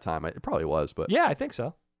was of that time. It probably was, but yeah, I think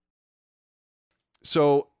so.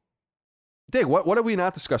 So, Dig, what have we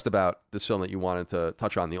not discussed about this film that you wanted to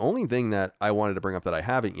touch on? The only thing that I wanted to bring up that I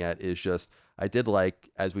haven't yet is just, I did like,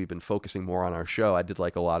 as we've been focusing more on our show, I did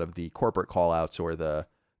like a lot of the corporate call outs or the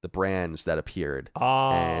brands that appeared.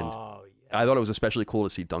 And I thought it was especially cool to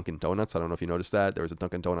see Dunkin' Donuts. I don't know if you noticed that. There was a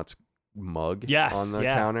Dunkin' Donuts mug on the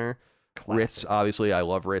counter. Classic. Ritz, obviously. I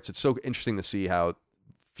love Ritz. It's so interesting to see how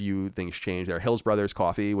few things change there. Hills Brothers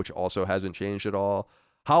Coffee, which also hasn't changed at all.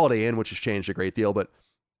 Holiday Inn, which has changed a great deal. But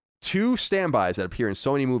two standbys that appear in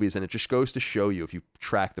so many movies, and it just goes to show you, if you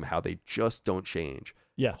track them, how they just don't change.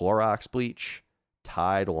 Yeah. Clorox bleach,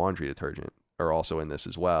 Tide laundry detergent are also in this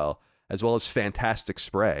as well as Fantastic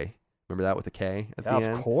Spray. Remember that with a K at the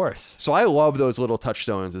end? Of course. So I love those little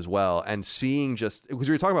touchstones as well. And seeing just, because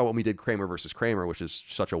we were talking about when we did Kramer versus Kramer, which is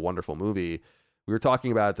such a wonderful movie, we were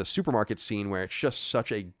talking about the supermarket scene where it's just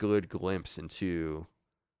such a good glimpse into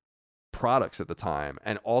products at the time,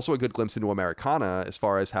 and also a good glimpse into Americana as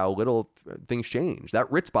far as how little things change.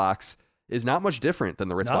 That Ritz box is not much different than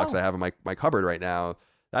the Ritz box I have in my cupboard right now.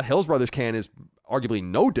 That Hills Brothers can is arguably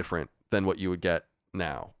no different than what you would get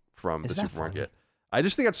now from the supermarket. Funny? I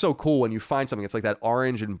just think that's so cool when you find something. It's like that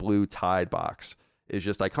orange and blue Tide box is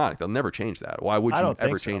just iconic. They'll never change that. Why would you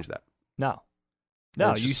ever change that? No,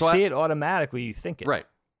 you see it automatically. You think it. Right.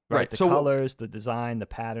 The colors, the design, the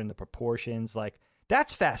pattern, the proportions. Like,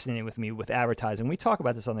 that's fascinating with me with advertising. We talk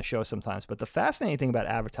about this on the show sometimes, but the fascinating thing about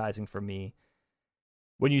advertising for me,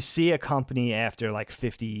 when you see a company after like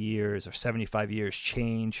 50 years or 75 years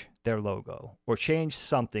change their logo or change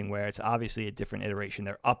something where it's obviously a different iteration,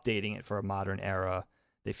 they're updating it for a modern era,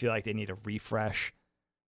 they feel like they need a refresh,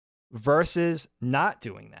 versus not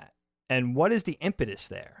doing that. And what is the impetus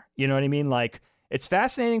there? You know what I mean? Like, it's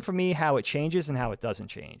fascinating for me how it changes and how it doesn't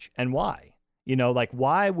change and why. Like,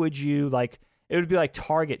 why would you, like, it would be like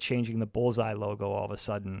Target changing the bullseye logo all of a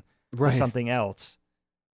sudden to something else.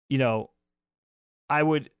 I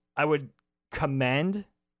would commend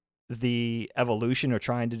the evolution or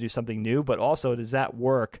trying to do something new, but also, does that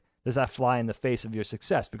work? Does that fly in the face of your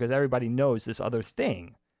success? Because everybody knows this other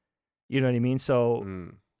thing. You know what I mean?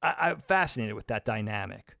 So I'm fascinated with that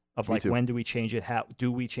dynamic of like, when do we change it? How do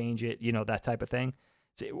we change it? That type of thing.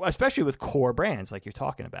 So, especially with core brands like you're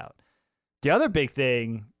talking about. The other big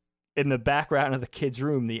thing in the background of the kids'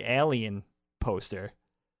 room, the Alien poster.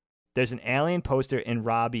 There's an Alien poster in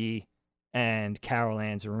Robbie and Carol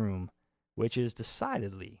Ann's room, which is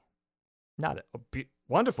decidedly not a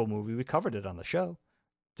wonderful movie. We covered it on the show.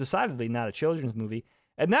 Decidedly not a children's movie.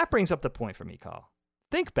 And that brings up the point for me, Carl.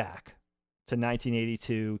 Think back to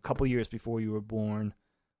 1982, a couple years before you were born.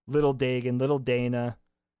 Little Dagan, Little Dana.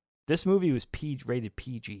 This movie was rated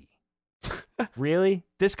PG. Really?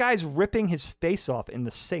 This guy's ripping his face off in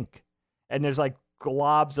the sink. And there's like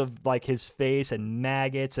globs of like his face and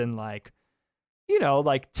maggots and like, you know,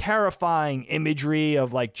 like terrifying imagery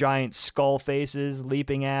of like giant skull faces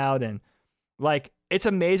leaping out. And like, it's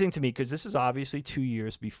amazing to me because this is obviously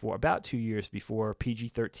about 2 years before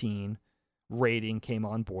PG-13 rating came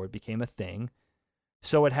on board, became a thing.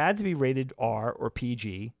 So it had to be rated R or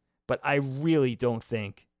PG, but I really don't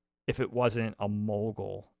think if it wasn't a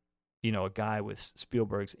mogul, you know, a guy with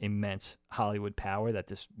Spielberg's immense Hollywood power, that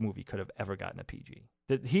this movie could have ever gotten a PG.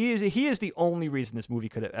 That he is the only reason this movie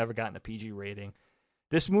could have ever gotten a PG rating.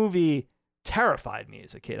 This movie terrified me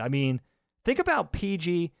as a kid. I mean, think about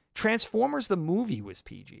PG. Transformers the movie was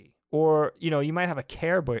PG. Or, you know, you might have a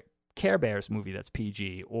Care Bears movie that's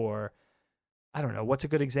PG. Or, I don't know, what's a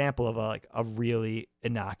good example of a really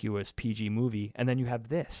innocuous PG movie? And then you have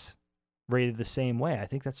this rated the same way. I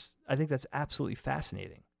think that's absolutely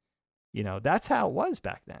fascinating. You know, that's how it was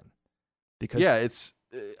back then. Because yeah, it's.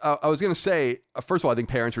 I was gonna say, first of all, I think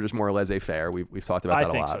parents were just more laissez-faire. We've talked about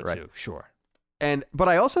that a lot, so right? Too, sure. But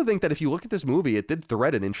I also think that if you look at this movie, it did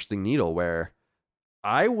thread an interesting needle where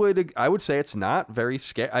I would say it's not very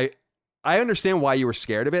scary. I understand why you were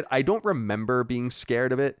scared of it. I don't remember being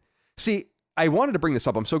scared of it. See, I wanted to bring this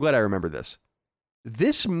up. I'm so glad I remember this.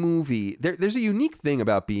 This movie, there's a unique thing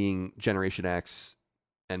about being Generation X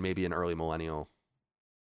and maybe an early millennial,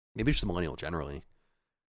 maybe just a millennial generally,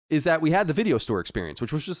 is that we had the video store experience,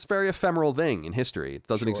 which was just a very ephemeral thing in history. It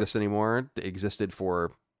doesn't exist anymore. It existed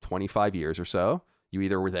for 25 years or so. You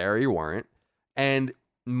either were there or you weren't. And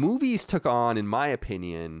movies took on, in my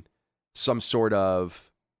opinion, some sort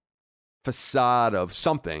of facade of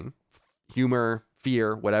something, humor,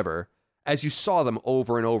 fear, whatever, as you saw them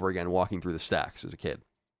over and over again walking through the stacks as a kid.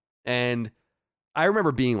 And I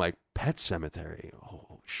remember being like, Pet Sematary,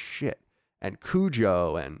 oh shit, and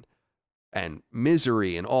Cujo and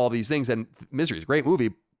Misery and all these things. And Misery is a great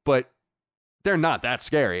movie, but they're not that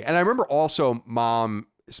scary. And I remember also Mom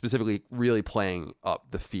specifically really playing up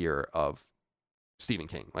the fear of Stephen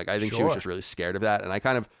King. Like, I think she was just really scared of that. And I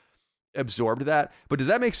kind of absorbed that. But does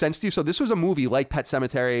that make sense to you? So this was a movie like Pet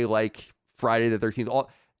Sematary, like Friday the 13th.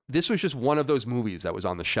 This was just one of those movies that was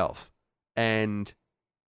on the shelf. And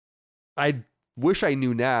I wish I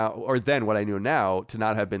knew now, or then what I knew now, to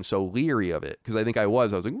not have been so leery of it. Because I think I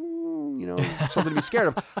was like, ooh, you know, something to be scared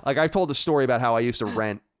of. Like, I've told the story about how I used to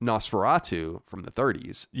rent Nosferatu from the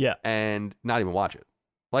 30s. Yeah. And not even watch it.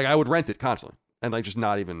 Like, I would rent it constantly. And like, just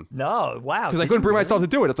not even. No, wow. Because I couldn't bring myself to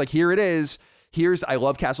do it. It's like, here it is. I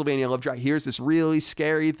love Castlevania. I love Dracula. Here's this really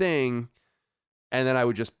scary thing. And then I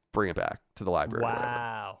would just bring it back to the library.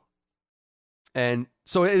 Wow. And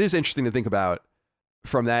so it is interesting to think about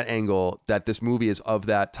from that angle that this movie is of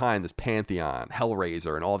that time, this pantheon,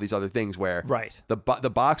 Hellraiser, and all these other things where the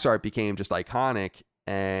box art became just iconic.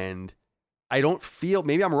 And I don't feel,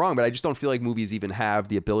 maybe I'm wrong, but I just don't feel like movies even have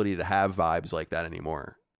the ability to have vibes like that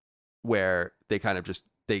anymore, where they kind of just,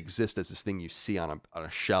 they exist as this thing you see on a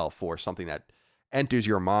shelf or something that enters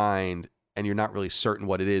your mind and you're not really certain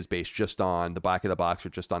what it is based just on the back of the box or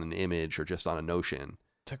just on an image or just on a notion.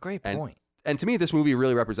 It's a great point. And to me, this movie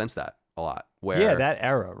really represents that a lot. Where, that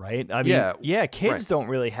era, right? I mean, kids don't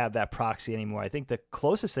really have that proxy anymore. I think the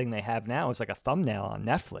closest thing they have now is like a thumbnail on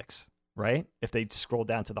Netflix, right? If they scroll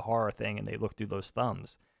down to the horror thing and they look through those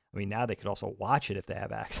thumbs. I mean, now they could also watch it if they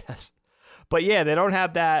have access. But yeah, they don't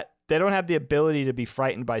have that. They don't have the ability to be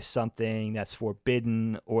frightened by something that's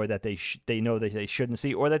forbidden or that they know that they shouldn't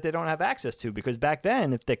see or that they don't have access to. Because back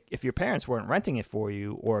then, if your parents weren't renting it for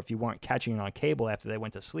you or if you weren't catching it on cable after they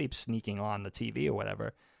went to sleep, sneaking on the TV or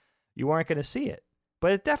whatever, you weren't going to see it.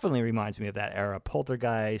 But it definitely reminds me of that era.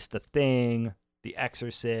 Poltergeist, The Thing, The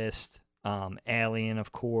Exorcist, Alien,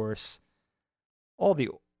 of course. All the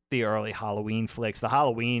early Halloween flicks. The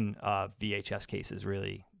Halloween VHS cases,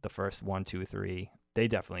 really, the first 1, 2, 3, they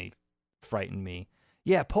definitely frightened me.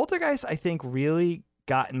 Yeah, Poltergeist, I think, really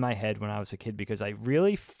got in my head when I was a kid because I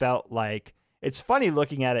really felt like, it's funny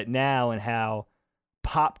looking at it now and how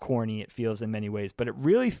popcorny it feels in many ways, but it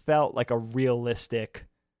really felt like a realistic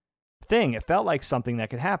thing. It felt like something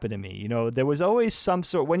that could happen to me. You know, there was always some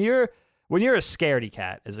sort, when you're a scaredy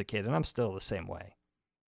cat as a kid, and I'm still the same way.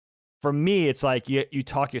 For me, it's like you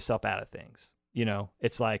talk yourself out of things. You know,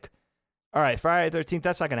 it's like, all right, Friday the 13th,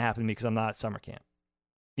 that's not going to happen to me because I'm not at summer camp.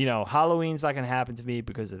 You know, Halloween's not going to happen to me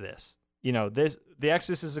because of this. You know, The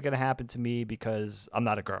Exorcist is going to happen to me because I'm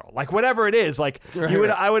not a girl. Like, whatever it is, like,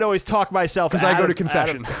 I would always talk myself out of... Because I go to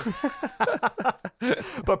confession.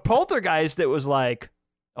 But Poltergeist, it was like,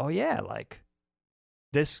 oh yeah, like,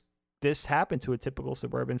 this happened to a typical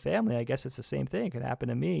suburban family. I guess it's the same thing. It could happen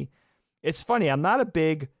to me. It's funny. I'm not a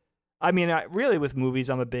big I mean, really with movies,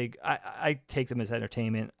 I take them as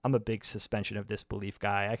entertainment. I'm a big suspension of disbelief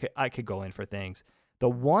guy. I could go in for things. The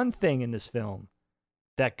one thing in this film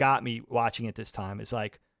that got me watching it this time is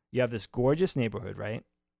like, you have this gorgeous neighborhood, right?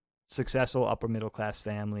 Successful upper middle class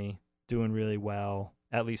family, doing really well,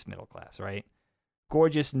 at least middle class, right?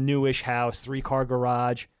 Gorgeous newish house, 3-car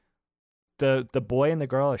garage. The boy and the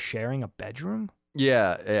girl are sharing a bedroom.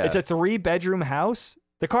 Yeah. It's a 3-bedroom house.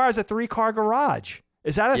 The car has a 3-car garage.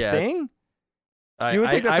 Is that a thing? You would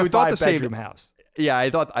think that's a 5-bedroom house. Yeah, I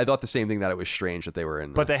thought the same thing, that it was strange that they were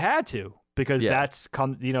in. But they had to, because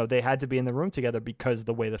they had to be in the room together because of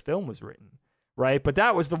the way the film was written, right? But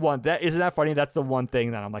that was the one isn't that funny? That's the one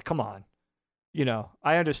thing that I'm like, come on,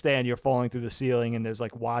 I understand you're falling through the ceiling and there's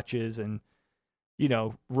like watches and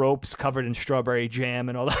ropes covered in strawberry jam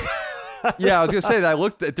and all that. Yeah, I was gonna say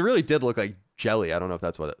that it really did look like jelly. I don't know if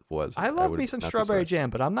that's what it was. I love me some strawberry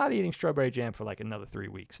jam, but I'm not eating strawberry jam for like another 3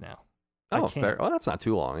 weeks now. Oh, fair. Well, that's not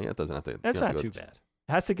too long. It doesn't have to. That's not too bad.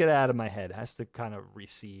 It has to get out of my head. It has to kind of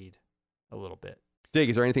recede a little bit. Dig,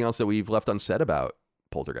 is there anything else that we've left unsaid about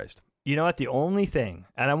Poltergeist? You know what? The only thing,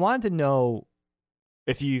 and I wanted to know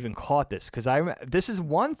if you even caught this, because this is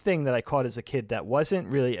one thing that I caught as a kid that wasn't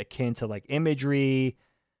really akin to like imagery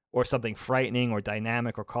or something frightening or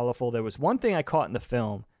dynamic or colorful. There was one thing I caught in the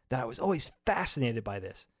film that I was always fascinated by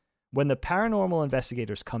this. When the paranormal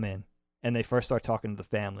investigators come in and they first start talking to the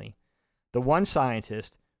family, the one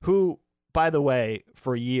scientist who, by the way,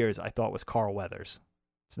 for years I thought was Carl Weathers.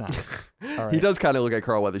 It's not. All right. He does kind of look like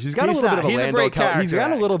Carl Weathers. He's got a little bit of a Lando. He's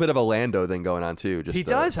got a little bit of a Lando thing going on too. He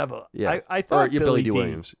does have a. Yeah. I thought Billy D.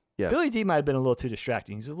 Williams. Yeah. Billy D. might have been a little too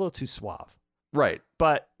distracting. He's a little too suave. Right.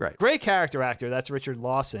 But great character actor. That's Richard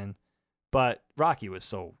Lawson. But Rocky was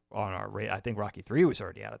so on our radar. I think Rocky 3 was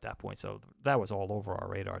already out at that point, so that was all over our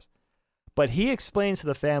radars. But he explains to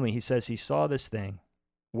the family, he says he saw this thing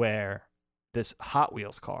where this Hot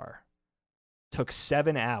Wheels car took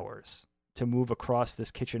 7 hours to move across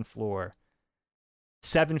this kitchen floor.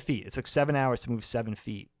 7 feet. It took 7 hours to move 7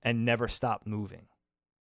 feet and never stopped moving.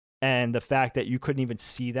 And the fact that you couldn't even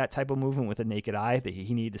see that type of movement with a naked eye, that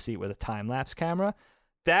he needed to see it with a time-lapse camera,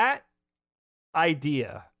 that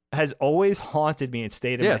idea has always haunted me and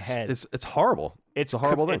stayed in my head. It's horrible. It's a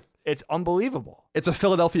horrible thing. It's unbelievable. It's a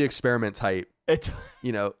Philadelphia experiment type, it's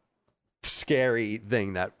scary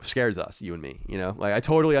thing that scares us, you and me. Like I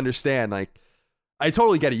totally understand. Like I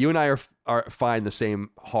totally get it. You and I are find the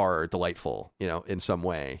same horror delightful, in some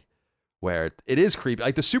way, where it is creepy.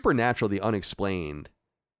 Like the supernatural, the unexplained,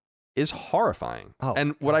 is horrifying. Oh,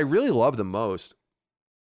 and what I really love the most,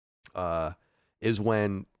 is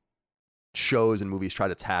when shows and movies try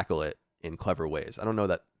to tackle it in clever ways. I don't know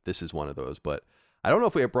that this is one of those, but I don't know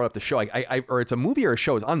if we have brought up the show. Or it's a movie or a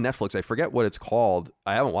show. It's on Netflix. I forget what it's called.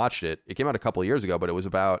 I haven't watched it. It came out a couple of years ago, but it was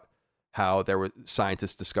about how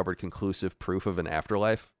scientists discovered conclusive proof of an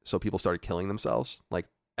afterlife. So people started killing themselves, like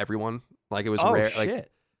everyone. Like it was rare, shit.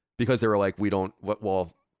 like because they were like,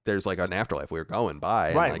 there's like an afterlife we're going by,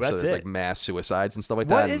 and right? Like, that's so there's it. like mass suicides and stuff like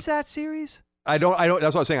What that. is that series? I don't. That's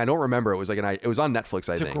what I was saying. I don't remember. It was like it was on Netflix.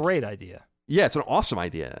 I think it's a great idea. Yeah, it's an awesome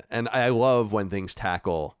idea, and I love when things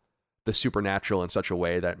tackle the supernatural in such a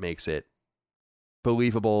way that makes it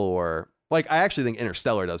believable. Or like, I actually think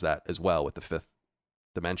Interstellar does that as well with the fifth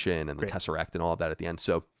dimension and the Tesseract and all of that at the end.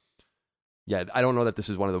 So yeah, I don't know that this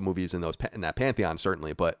is one of the movies in that pantheon,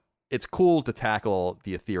 certainly, but it's cool to tackle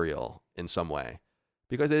the ethereal in some way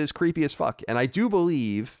because it is creepy as fuck. And I do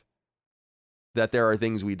believe that there are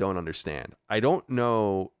things we don't understand. I don't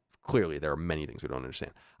know. Clearly, there are many things we don't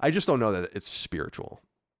understand. I just don't know that it's spiritual,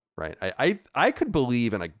 right? I could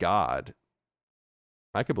believe in a God.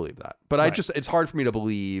 I could believe that. But right. It's hard for me to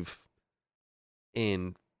believe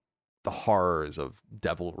in the horrors of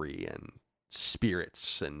devilry and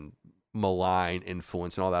spirits and malign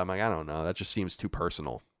influence and all that. I'm like, I don't know. That just seems too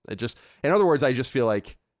personal. In other words, I just feel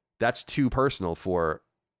like that's too personal for,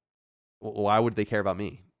 why would they care about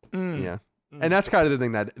me? And that's kind of the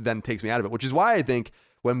thing that then takes me out of it, which is why I think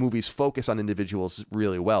when movies focus on individuals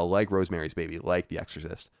really well, like Rosemary's Baby, like The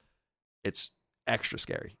Exorcist, it's extra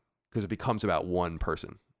scary because it becomes about one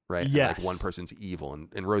person, right? Yes. And like one person's evil. And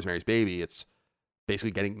in Rosemary's Baby, it's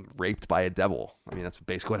basically getting raped by a devil. I mean, that's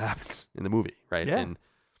basically what happens in the movie, right? Yeah. And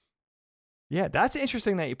yeah, that's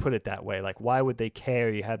interesting that you put it that way. Like, why would they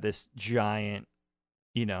care? You have this giant,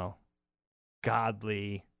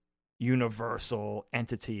 godly, universal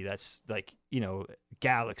entity that's like,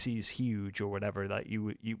 galaxies huge or whatever that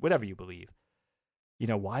you whatever you believe.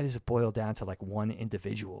 Why does it boil down to like one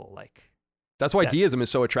individual? Like, that's why deism is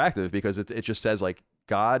so attractive, because it just says like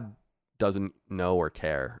God doesn't know or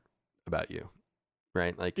care about you,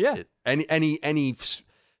 right? Like, yeah. any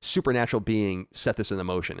supernatural being set this in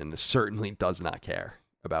motion, and it certainly does not care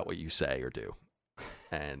about what you say or do.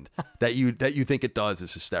 And that you think it does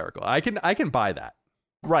is hysterical. I can buy that.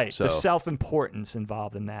 Right. So, the self-importance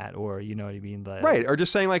involved in that, or you know what I mean? Right. Or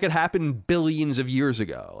just saying like it happened billions of years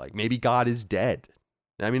ago. Like maybe God is dead.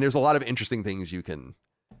 I mean, there's a lot of interesting things you can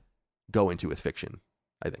go into with fiction,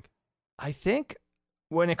 I think. I think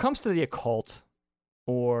when it comes to the occult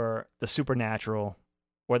or the supernatural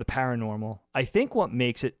or the paranormal, I think what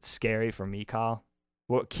makes it scary for me, Kyle,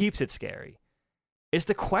 what keeps it scary, is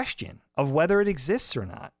the question of whether it exists or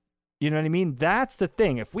not. You know what I mean? That's the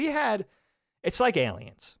thing. If we had, it's like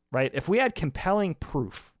aliens, right? If we had compelling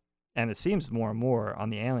proof, and it seems more and more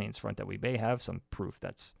on the aliens front that we may have some proof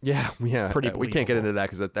that's pretty we can't get into that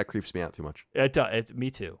because that creeps me out too much. It does. Me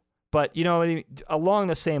too. But you know what I mean? Along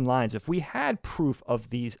the same lines, if we had proof of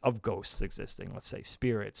ghosts existing, let's say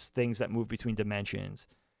spirits, things that move between dimensions,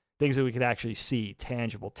 things that we could actually see,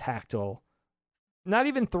 tangible, tactile, not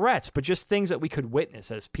even threats, but just things that we could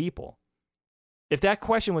witness as people. If that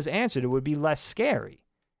question was answered, it would be less scary.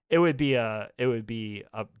 It would be a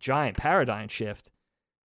giant paradigm shift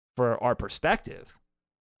for our perspective.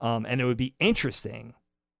 And it would be interesting,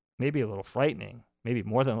 maybe a little frightening, maybe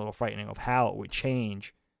more than a little frightening, of how it would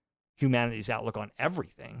change humanity's outlook on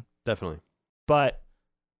everything. Definitely. But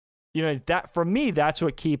you know, that for me, that's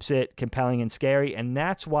what keeps it compelling and scary, and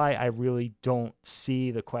that's why I really don't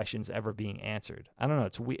see the questions ever being answered. I don't know,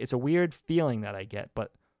 it's a weird feeling that I get,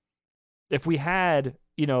 but if we had,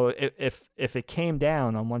 you know, if it came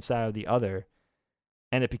down on one side or the other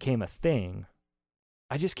and it became a thing,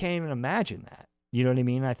 I just can't even imagine that. You know what I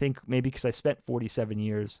mean? I think maybe because I spent 47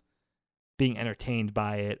 years being entertained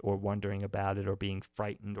by it or wondering about it or being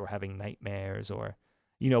frightened or having nightmares or,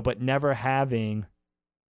 you know, but never having,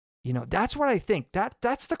 you know, that's what I think.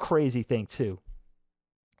 That's the crazy thing too.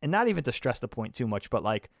 And not even to stress the point too much, but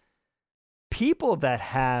like people that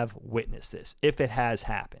have witnessed this, if it has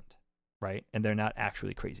happened, right? And they're not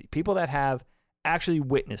actually crazy. People that have actually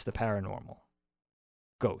witnessed the paranormal,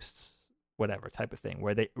 ghosts, whatever type of thing,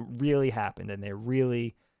 where they really happened and they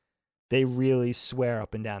really swear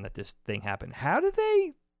up and down that this thing happened. How do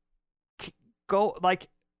they go, like,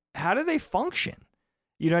 how do they function?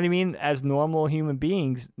 You know what I mean? As normal human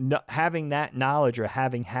beings, having that knowledge or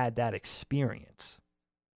having had that experience,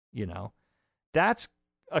 you know, that's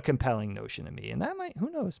a compelling notion to me. And that might,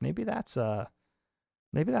 who knows, maybe that's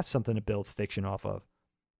something to build fiction off of.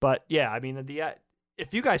 But yeah, I mean,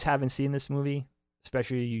 if you guys haven't seen this movie,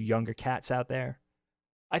 especially you younger cats out there,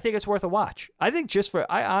 I think it's worth a watch. I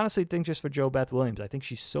honestly think just for Jo Beth Williams, I think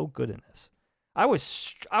she's so good in this. I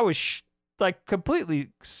was like completely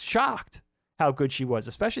shocked how good she was,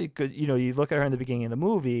 especially good. You know, you look at her in the beginning of the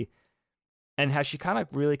movie and how she kind of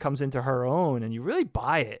really comes into her own, and you really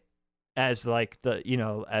buy it as like the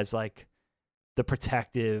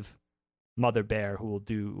protective mother bear who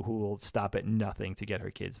will stop at nothing to get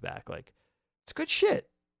her kids back. Like, it's good shit.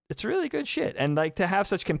 It's really good shit. And like to have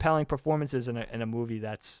such compelling performances in a movie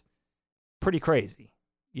that's pretty crazy,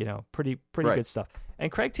 you know, pretty right. Good stuff.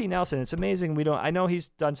 And Craig T. Nelson, it's amazing. I know he's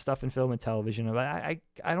done stuff in film and television, but I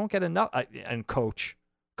don't get enough. And Coach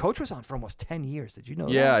was on for almost 10 years. Did you know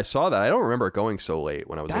that? Yeah, I saw that. I don't remember it going so late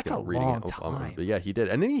when I was reading it. But yeah, he did.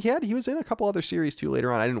 And then he was in a couple other series too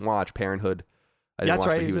later on. I didn't watch Parenthood. I didn't watch,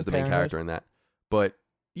 right. But he was the main character in that. But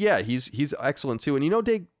yeah, he's excellent too. And you know,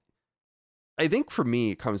 Dig, I think for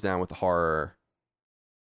me, it comes down with the horror.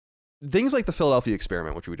 Things like the Philadelphia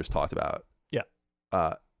Experiment, which we just talked about.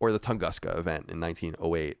 Yeah. Or the Tunguska event in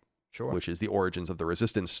 1908. Sure. Which is the origins of the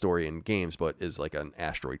resistance story in games, but is like an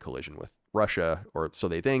asteroid collision with Russia, or so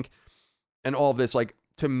they think. And all of this, like,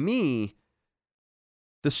 to me,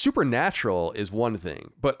 the supernatural is one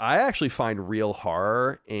thing, but I actually find real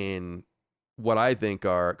horror in what I think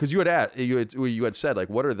are, because you had said, like,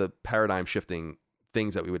 what are the paradigm shifting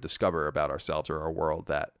things that we would discover about ourselves or our world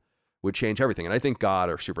that would change everything? And I think God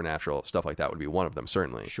or supernatural stuff like that would be one of them,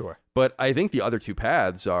 certainly. Sure. But I think the other two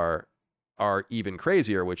paths are even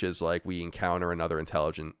crazier, which is like we encounter another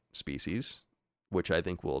intelligent species, which I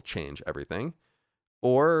think will change everything,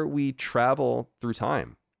 or we travel through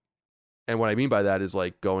time. And what I mean by that is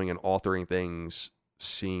like going and altering things,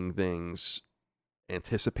 seeing things,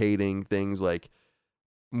 anticipating things, like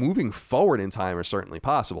moving forward in time is certainly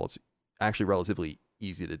possible. It's actually relatively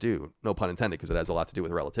easy to do. No pun intended, because it has a lot to do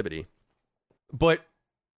with relativity. But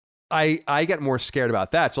I get more scared about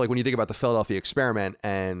that. So like when you think about the Philadelphia Experiment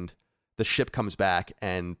and the ship comes back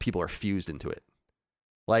and people are fused into it,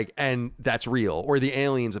 like, and that's real, or the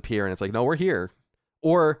aliens appear and it's like, no, we're here.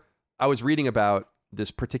 Or I was reading about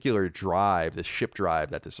this particular drive, this ship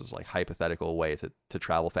drive, that this is like hypothetical way to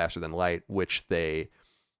travel faster than light, which they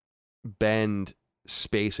bend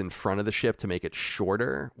space in front of the ship to make it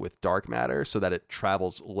shorter with dark matter so that it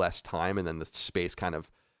travels less time, and then the space kind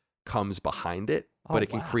of comes behind it. But it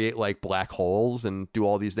can create like black holes and do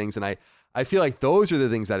all these things. And I feel like those are the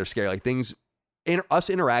things that are scary. Like things in us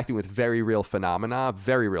interacting with very real phenomena.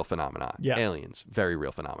 Yeah. Aliens, very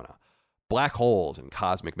real phenomena. Black holes and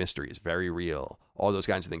cosmic mysteries, very real. All those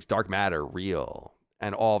kinds of things. Dark matter, real.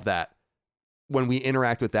 And all of that. When we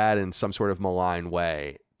interact with that in some sort of malign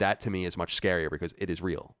way, that to me is much scarier because it is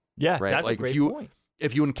real. Yeah, right? that's like a great point.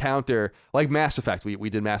 If you encounter like Mass Effect, we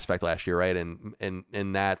did Mass Effect last year, right? And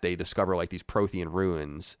in that they discover like these Prothean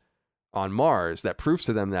ruins on Mars that proves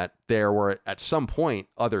to them that there were at some point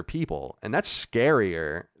other people. And that's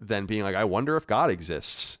scarier than being like, I wonder if God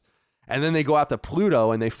exists. And then they go out to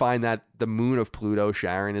Pluto and they find that the moon of Pluto,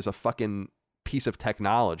 Sharon, is a fucking piece of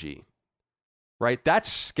technology. Right?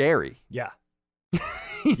 That's scary. Yeah.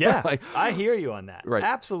 Yeah. Like, I hear you on that. Right.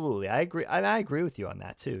 Absolutely. I agree. And I agree with you on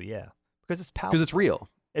that too. Yeah. Because it's powerful. Because it's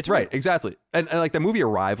real. It's right. real. Exactly. And like the movie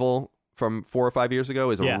Arrival from 4 or 5 years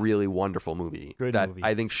ago is a Yeah. really wonderful movie. Good that movie.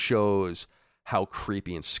 I think shows how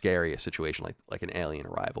creepy and scary a situation like an alien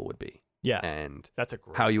arrival would be. Yeah. And That's a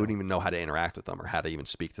great how you film. wouldn't even know how to interact with them or how to even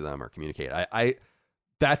speak to them or communicate. I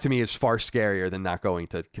that to me is far scarier than not going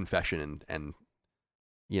to confession and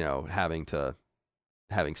you know, having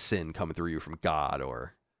sin come through you from God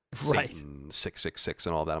or Right. Satan 666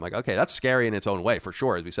 and all that. I'm like, okay, that's scary in its own way for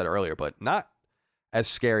sure, as we said earlier, but not as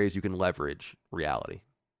scary as you can leverage reality.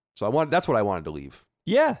 So that's what I wanted to leave.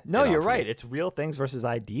 Yeah. No, Get you're on for right. me. It's real things versus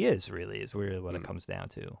ideas, really, is really what it comes down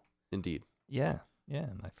to. Indeed. Yeah. Yeah,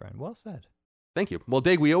 my friend. Well said. Thank you. Well,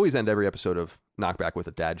 Dig, we always end every episode of Knockback with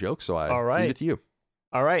a dad joke, so I All right. leave it to you.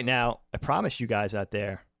 All right. Now, I promise you guys out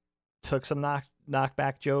there, took some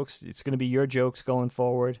knockback jokes. It's going to be your jokes going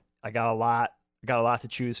forward. I got a lot to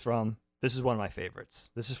choose from. This is one of my favorites.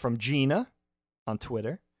 This is from Gina on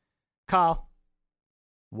Twitter. Kyle,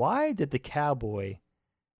 why did the cowboy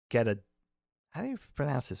get a... How do you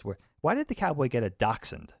pronounce this word? Why did the cowboy get a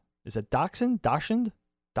dachshund? Is it dachshund? Dachshund?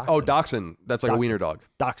 Oh, dachshund. That's like a wiener dog.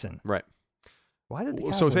 Dachshund. Right. Why did the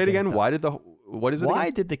cowboy So say it get a again. What is it Why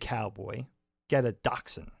again? did the cowboy get a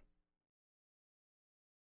dachshund?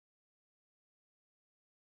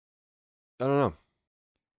 I don't know.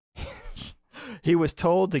 He was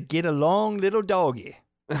told to get along, little doggy.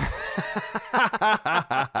 That's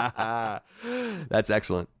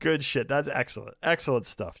excellent. Good shit. That's excellent. Excellent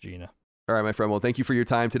stuff, Gina. All right, my friend. Well, thank you for your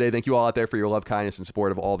time today. Thank you all out there for your love, kindness, and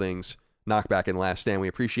support of all things Knockback and Last Stand. We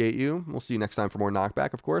appreciate you. We'll see you next time for more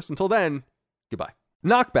Knockback, of course. Until then, goodbye.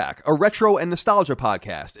 Knockback, a retro and nostalgia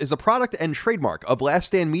podcast, is a product and trademark of Last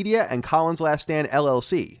Stand Media and Collins Last Stand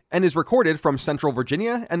LLC, and is recorded from Central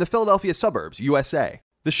Virginia and the Philadelphia suburbs, USA.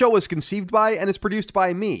 The show was conceived by and is produced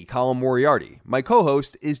by me, Colin Moriarty. My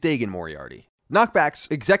co-host is Dagan Moriarty. Knockback's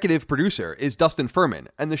executive producer is Dustin Furman,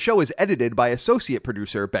 and the show is edited by associate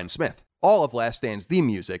producer Ben Smith. All of Last Stand's theme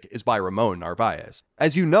music is by Ramon Narvaez.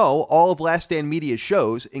 As you know, all of Last Stand Media's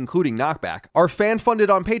shows, including Knockback, are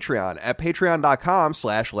fan-funded on Patreon at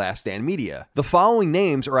patreon.com/laststandmedia. The following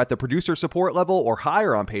names are at the producer support level or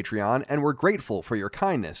higher on Patreon, and we're grateful for your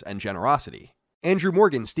kindness and generosity. Andrew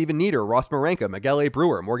Morgan, Stephen Nieder, Ross Marenka, Miguel A.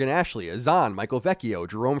 Brewer, Morgan Ashley, Azan, Michael Vecchio,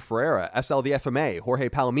 Jerome Ferreira, SL the FMA, Jorge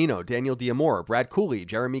Palomino, Daniel Diamore, Brad Cooley,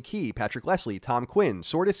 Jeremy Key, Patrick Leslie, Tom Quinn,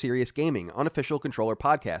 Sorta Serious Gaming, Unofficial Controller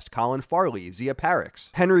Podcast, Colin Farley, Zia Parix,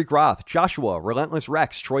 Henry Groth, Joshua, Relentless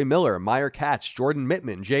Rex, Troy Miller, Meyer Katz, Jordan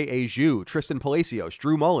Mittman, J.A. Zhu, Tristan Palacios,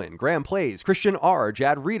 Drew Mullen, Graham Plays, Christian R.,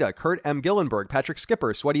 Jad Rita, Kurt M. Gillenberg, Patrick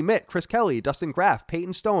Skipper, Sweaty Mitt, Chris Kelly, Dustin Graff,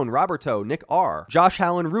 Peyton Stone, Roberto, Nick R., Josh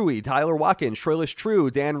Hallen Rui, Tyler Watkins, Troilish True,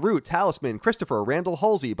 Dan Root, Talisman, Christopher, Randall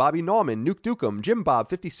Halsey, Bobby Nauman, Nuke Dukem, Jim Bob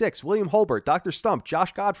 56, William Holbert, Dr. Stump,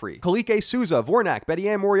 Josh Godfrey, Kalike Souza, Vornak, Betty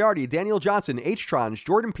Ann Moriarty, Daniel Johnson, H-Trons,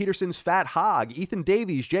 Jordan Peterson's Fat Hog, Ethan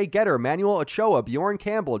Davies, Jay Getter, Manuel Ochoa, Bjorn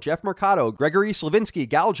Campbell, Jeff Mercado, Gregory Slavinsky,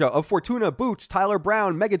 Galja of Fortuna, Boots, Tyler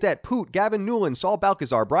Brown, Megadet, Poot, Gavin Newland, Saul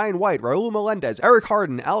Balcazar, Brian White, Raul Melendez, Eric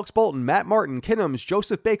Harden, Alex Bolton, Matt Martin, Kinnums,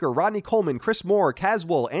 Joseph Baker, Rodney Coleman, Chris Moore,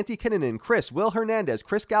 Caswell, Auntie Kinnanen, Chris, Will Hernandez,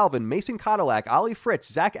 Chris Galvin, Mason Cadillac, Ali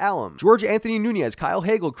Fritz, Zach Allen, George Anthony Nunez, Kyle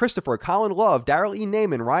Hagel, Christopher, Colin Love, Daryl E.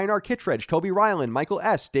 Naiman, Ryan R. Kittredge, Toby Ryland, Michael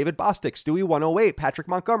S., David Bostic, Stewie 108, Patrick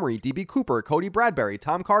Montgomery, DB Cooper, Cody Bradbury,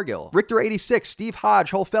 Tom Cargill, Richter 86, Steve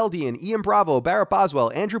Hodge, Holfeldian, Ian Bravo, Barrett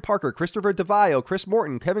Boswell, Andrew Parker, Christopher DeVio, Chris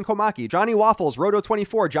Morton, Kevin Komaki, Johnny Waffles, Roto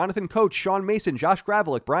 24, Jonathan Coach, Sean Mason, Josh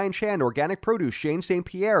Gravelick, Brian Chan, Organic Produce, Shane St.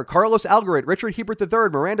 Pierre, Carlos Algarit, Richard Hebert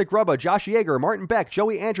III, Miranda Grubba, Josh Yeager, Martin Beck,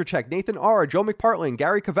 Joey Andrzejczyk, Nathan R., Joe McPartling,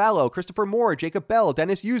 Gary Cavallo, Christopher Moore, Moore, Jacob Bell,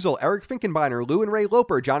 Dennis Usel, Eric Finkenbeiner, Lou and Ray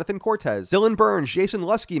Loper, Jonathan Cortez, Dylan Burns, Jason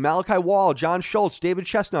Lusky, Malachi Wall, John Schultz, David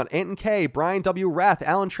Chestnut, Anton K, Brian W. Rath,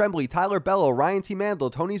 Alan Tremblay, Tyler Bello, Ryan T. Mandel,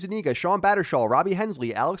 Tony Zuniga, Sean Battershaw, Robbie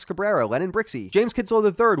Hensley, Alex Cabrera, Lennon Brixey, James Kinslow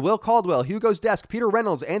III, Will Caldwell, Hugo's Desk, Peter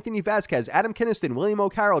Reynolds, Anthony Vasquez, Adam Kinniston, William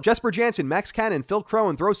O'Carroll, Jesper Jansen, Max Cannon, Phil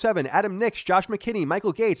Crone, Throw 7, Adam Nix, Josh McKinney,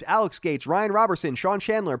 Michael Gates, Alex Gates, Ryan Robertson, Sean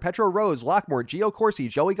Chandler, Petro Rose, Lockmore, Gio Corsi,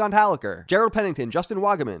 Joey Gondhaliker, Gerald Pennington, Justin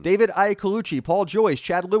Wagaman, David Iacolucci, Paul Joyce,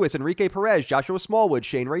 Chad Lewis, Enrique Perez, Joshua Smallwood,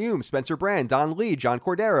 Shane Rayum, Spencer Brand, Don Lee, John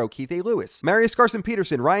Cordero, Keith A. Lewis, Marius Carson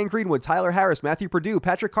Peterson, Ryan Greenwood, Tyler Harris, Matthew Purdue,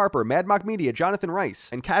 Patrick Harper, Mad Mock Media, Jonathan Rice,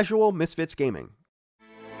 and Casual Misfits Gaming.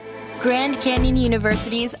 Grand Canyon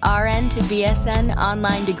University's RN to BSN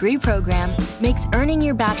online degree program makes earning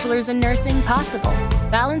your bachelor's in nursing possible.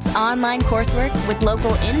 Balance online coursework with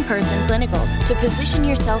local in-person clinicals to position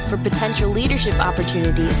yourself for potential leadership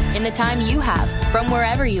opportunities in the time you have from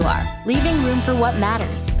wherever you are, leaving room for what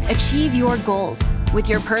matters. Achieve your goals with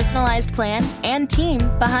your personalized plan and team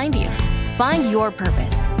behind you. Find your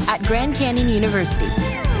purpose at Grand Canyon University.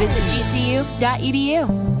 Visit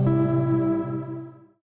gcu.edu.